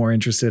Violet, the more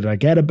interested I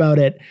get about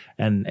it.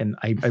 And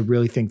I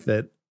really think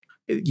that,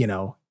 you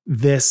know,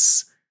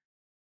 this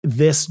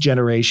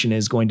generation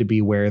is going to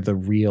be where the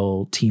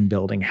real team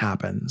building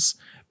happens.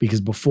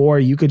 Because before,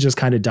 you could just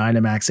kind of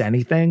Dynamax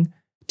anything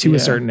to a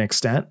certain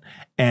extent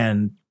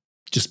and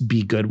just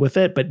be good with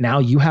it. But now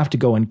you have to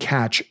go and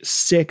catch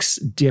 6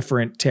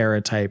 different Terra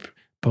type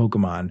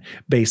Pokemon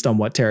based on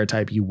what Terra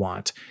type you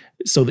want,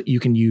 so that you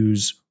can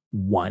use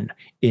one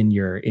in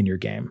your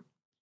game.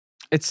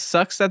 It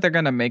sucks that they're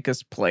gonna make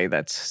us play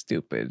that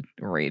stupid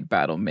raid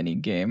battle mini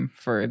game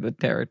for the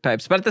Terra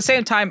types, but at the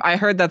same time, I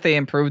heard that they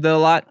improved it a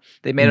lot.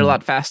 They made it a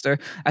lot faster.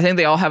 I think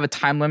they all have a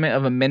time limit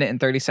of 1 minute and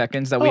 30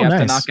 seconds that we have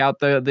to knock out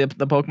the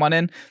Pokemon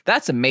in.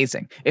 That's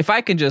amazing. If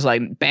I can just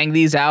like bang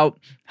these out,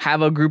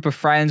 have a group of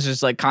friends,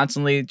 just like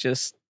constantly,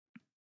 just,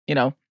 you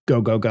know, go,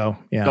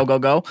 yeah,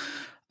 go.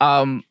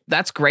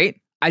 That's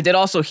great. I did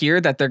also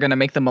hear that they're going to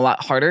make them a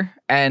lot harder,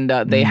 and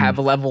they have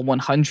level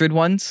 100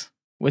 ones,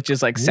 which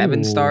is like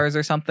 7 stars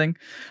or something.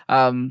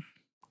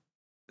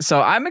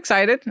 So I'm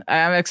excited.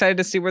 I'm excited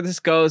to see where this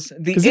goes.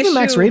 Because even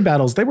max raid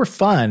battles, they were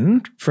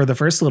fun for the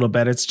first little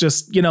bit. It's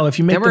just, you know, if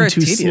you make them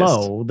too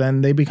slow,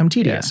 then they become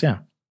tedious.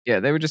 Yeah,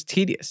 they were just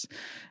tedious.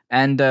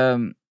 And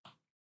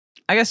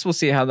I guess we'll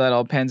see how that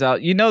all pans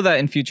out. You know that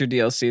in future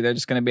DLC, they're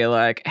just going to be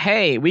like,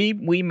 hey, we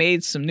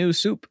made some new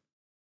soup.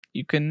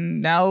 You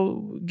can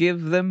now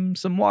give them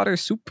some water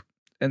soup,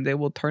 and they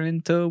will turn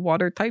into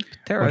water type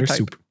Terra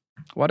type.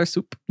 Water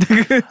soup.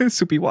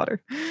 Soupy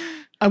water.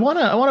 I want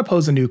to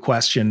pose a new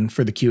question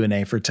for the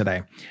Q&A for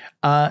today.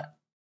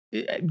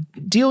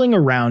 Dealing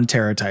around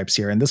Terra types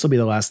here, and this will be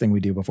the last thing we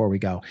do before we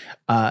go.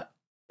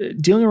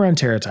 Dealing around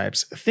Terra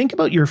types, think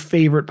about your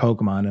favorite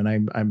Pokemon, and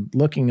I'm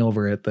looking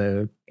over at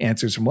the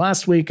answers from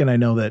last week, and I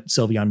know that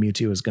Sylveon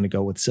Mewtwo is going to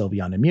go with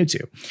Sylveon and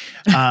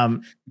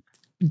Mewtwo.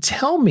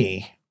 Tell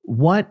me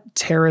what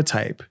Terra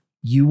type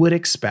you would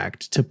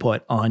expect to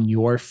put on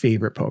your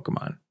favorite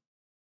Pokemon.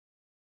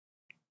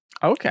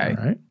 Okay.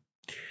 All right.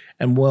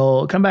 And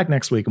we'll come back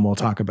next week and we'll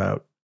talk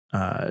about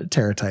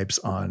Terra types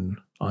on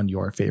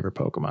your favorite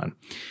Pokemon.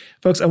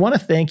 Folks, I want to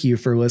thank you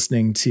for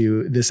listening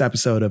to this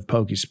episode of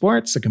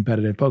PokeSports, a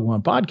competitive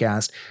Pokemon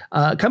podcast.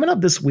 Coming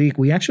up this week,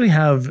 we actually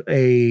have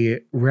a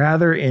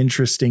rather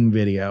interesting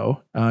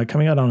video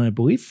coming out on, I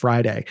believe,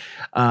 Friday.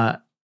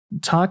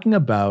 Talking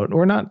about,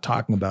 or not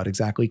talking about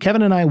exactly,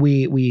 Kevin and I,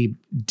 we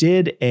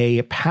did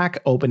a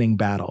pack opening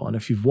battle. And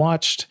if you've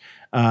watched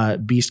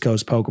Beast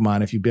Coast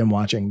Pokemon, if you've been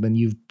watching, then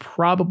you've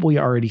probably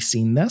already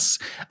seen this,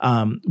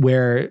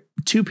 where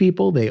 2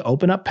 people, they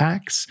open up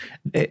packs,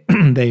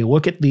 they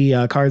look at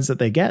the cards that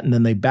they get, and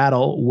then they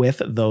battle with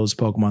those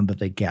Pokemon that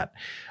they get.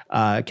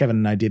 Kevin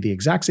and I did the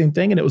exact same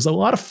thing, and it was a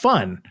lot of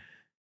fun.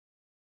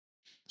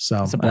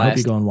 So I hope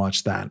you go and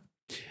watch that.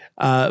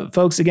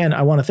 Folks, again,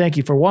 I want to thank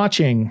you for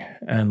watching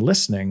and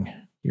listening.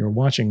 You're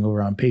watching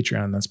over on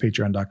Patreon. That's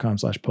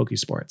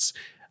patreon.com/PokeSports.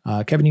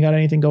 Kevin, you got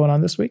anything going on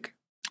this week?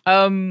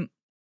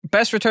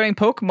 Best returning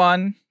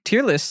Pokemon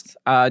tier list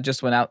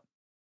just went out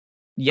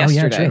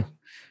yesterday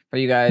for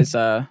you guys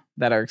that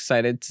are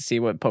excited to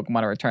see what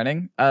Pokemon are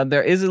returning.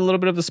 There is a little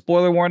bit of a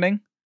spoiler warning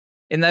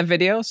in that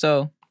video,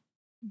 so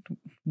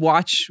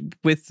watch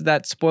with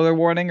that spoiler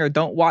warning or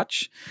don't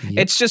watch. Yep.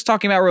 It's just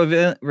talking about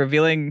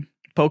revealing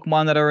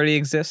Pokemon that already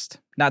exist,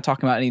 not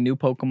talking about any new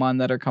Pokemon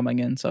that are coming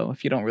in. So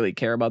if you don't really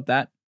care about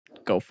that,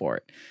 go for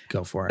it.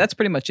 That's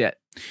pretty much it.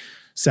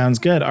 Sounds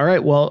good. All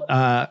right. Well,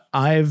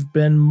 I've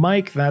been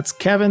Mike. That's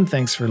Kevin.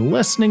 Thanks for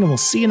listening, and we'll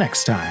see you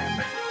next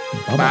time.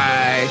 Bye-bye.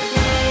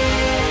 Bye.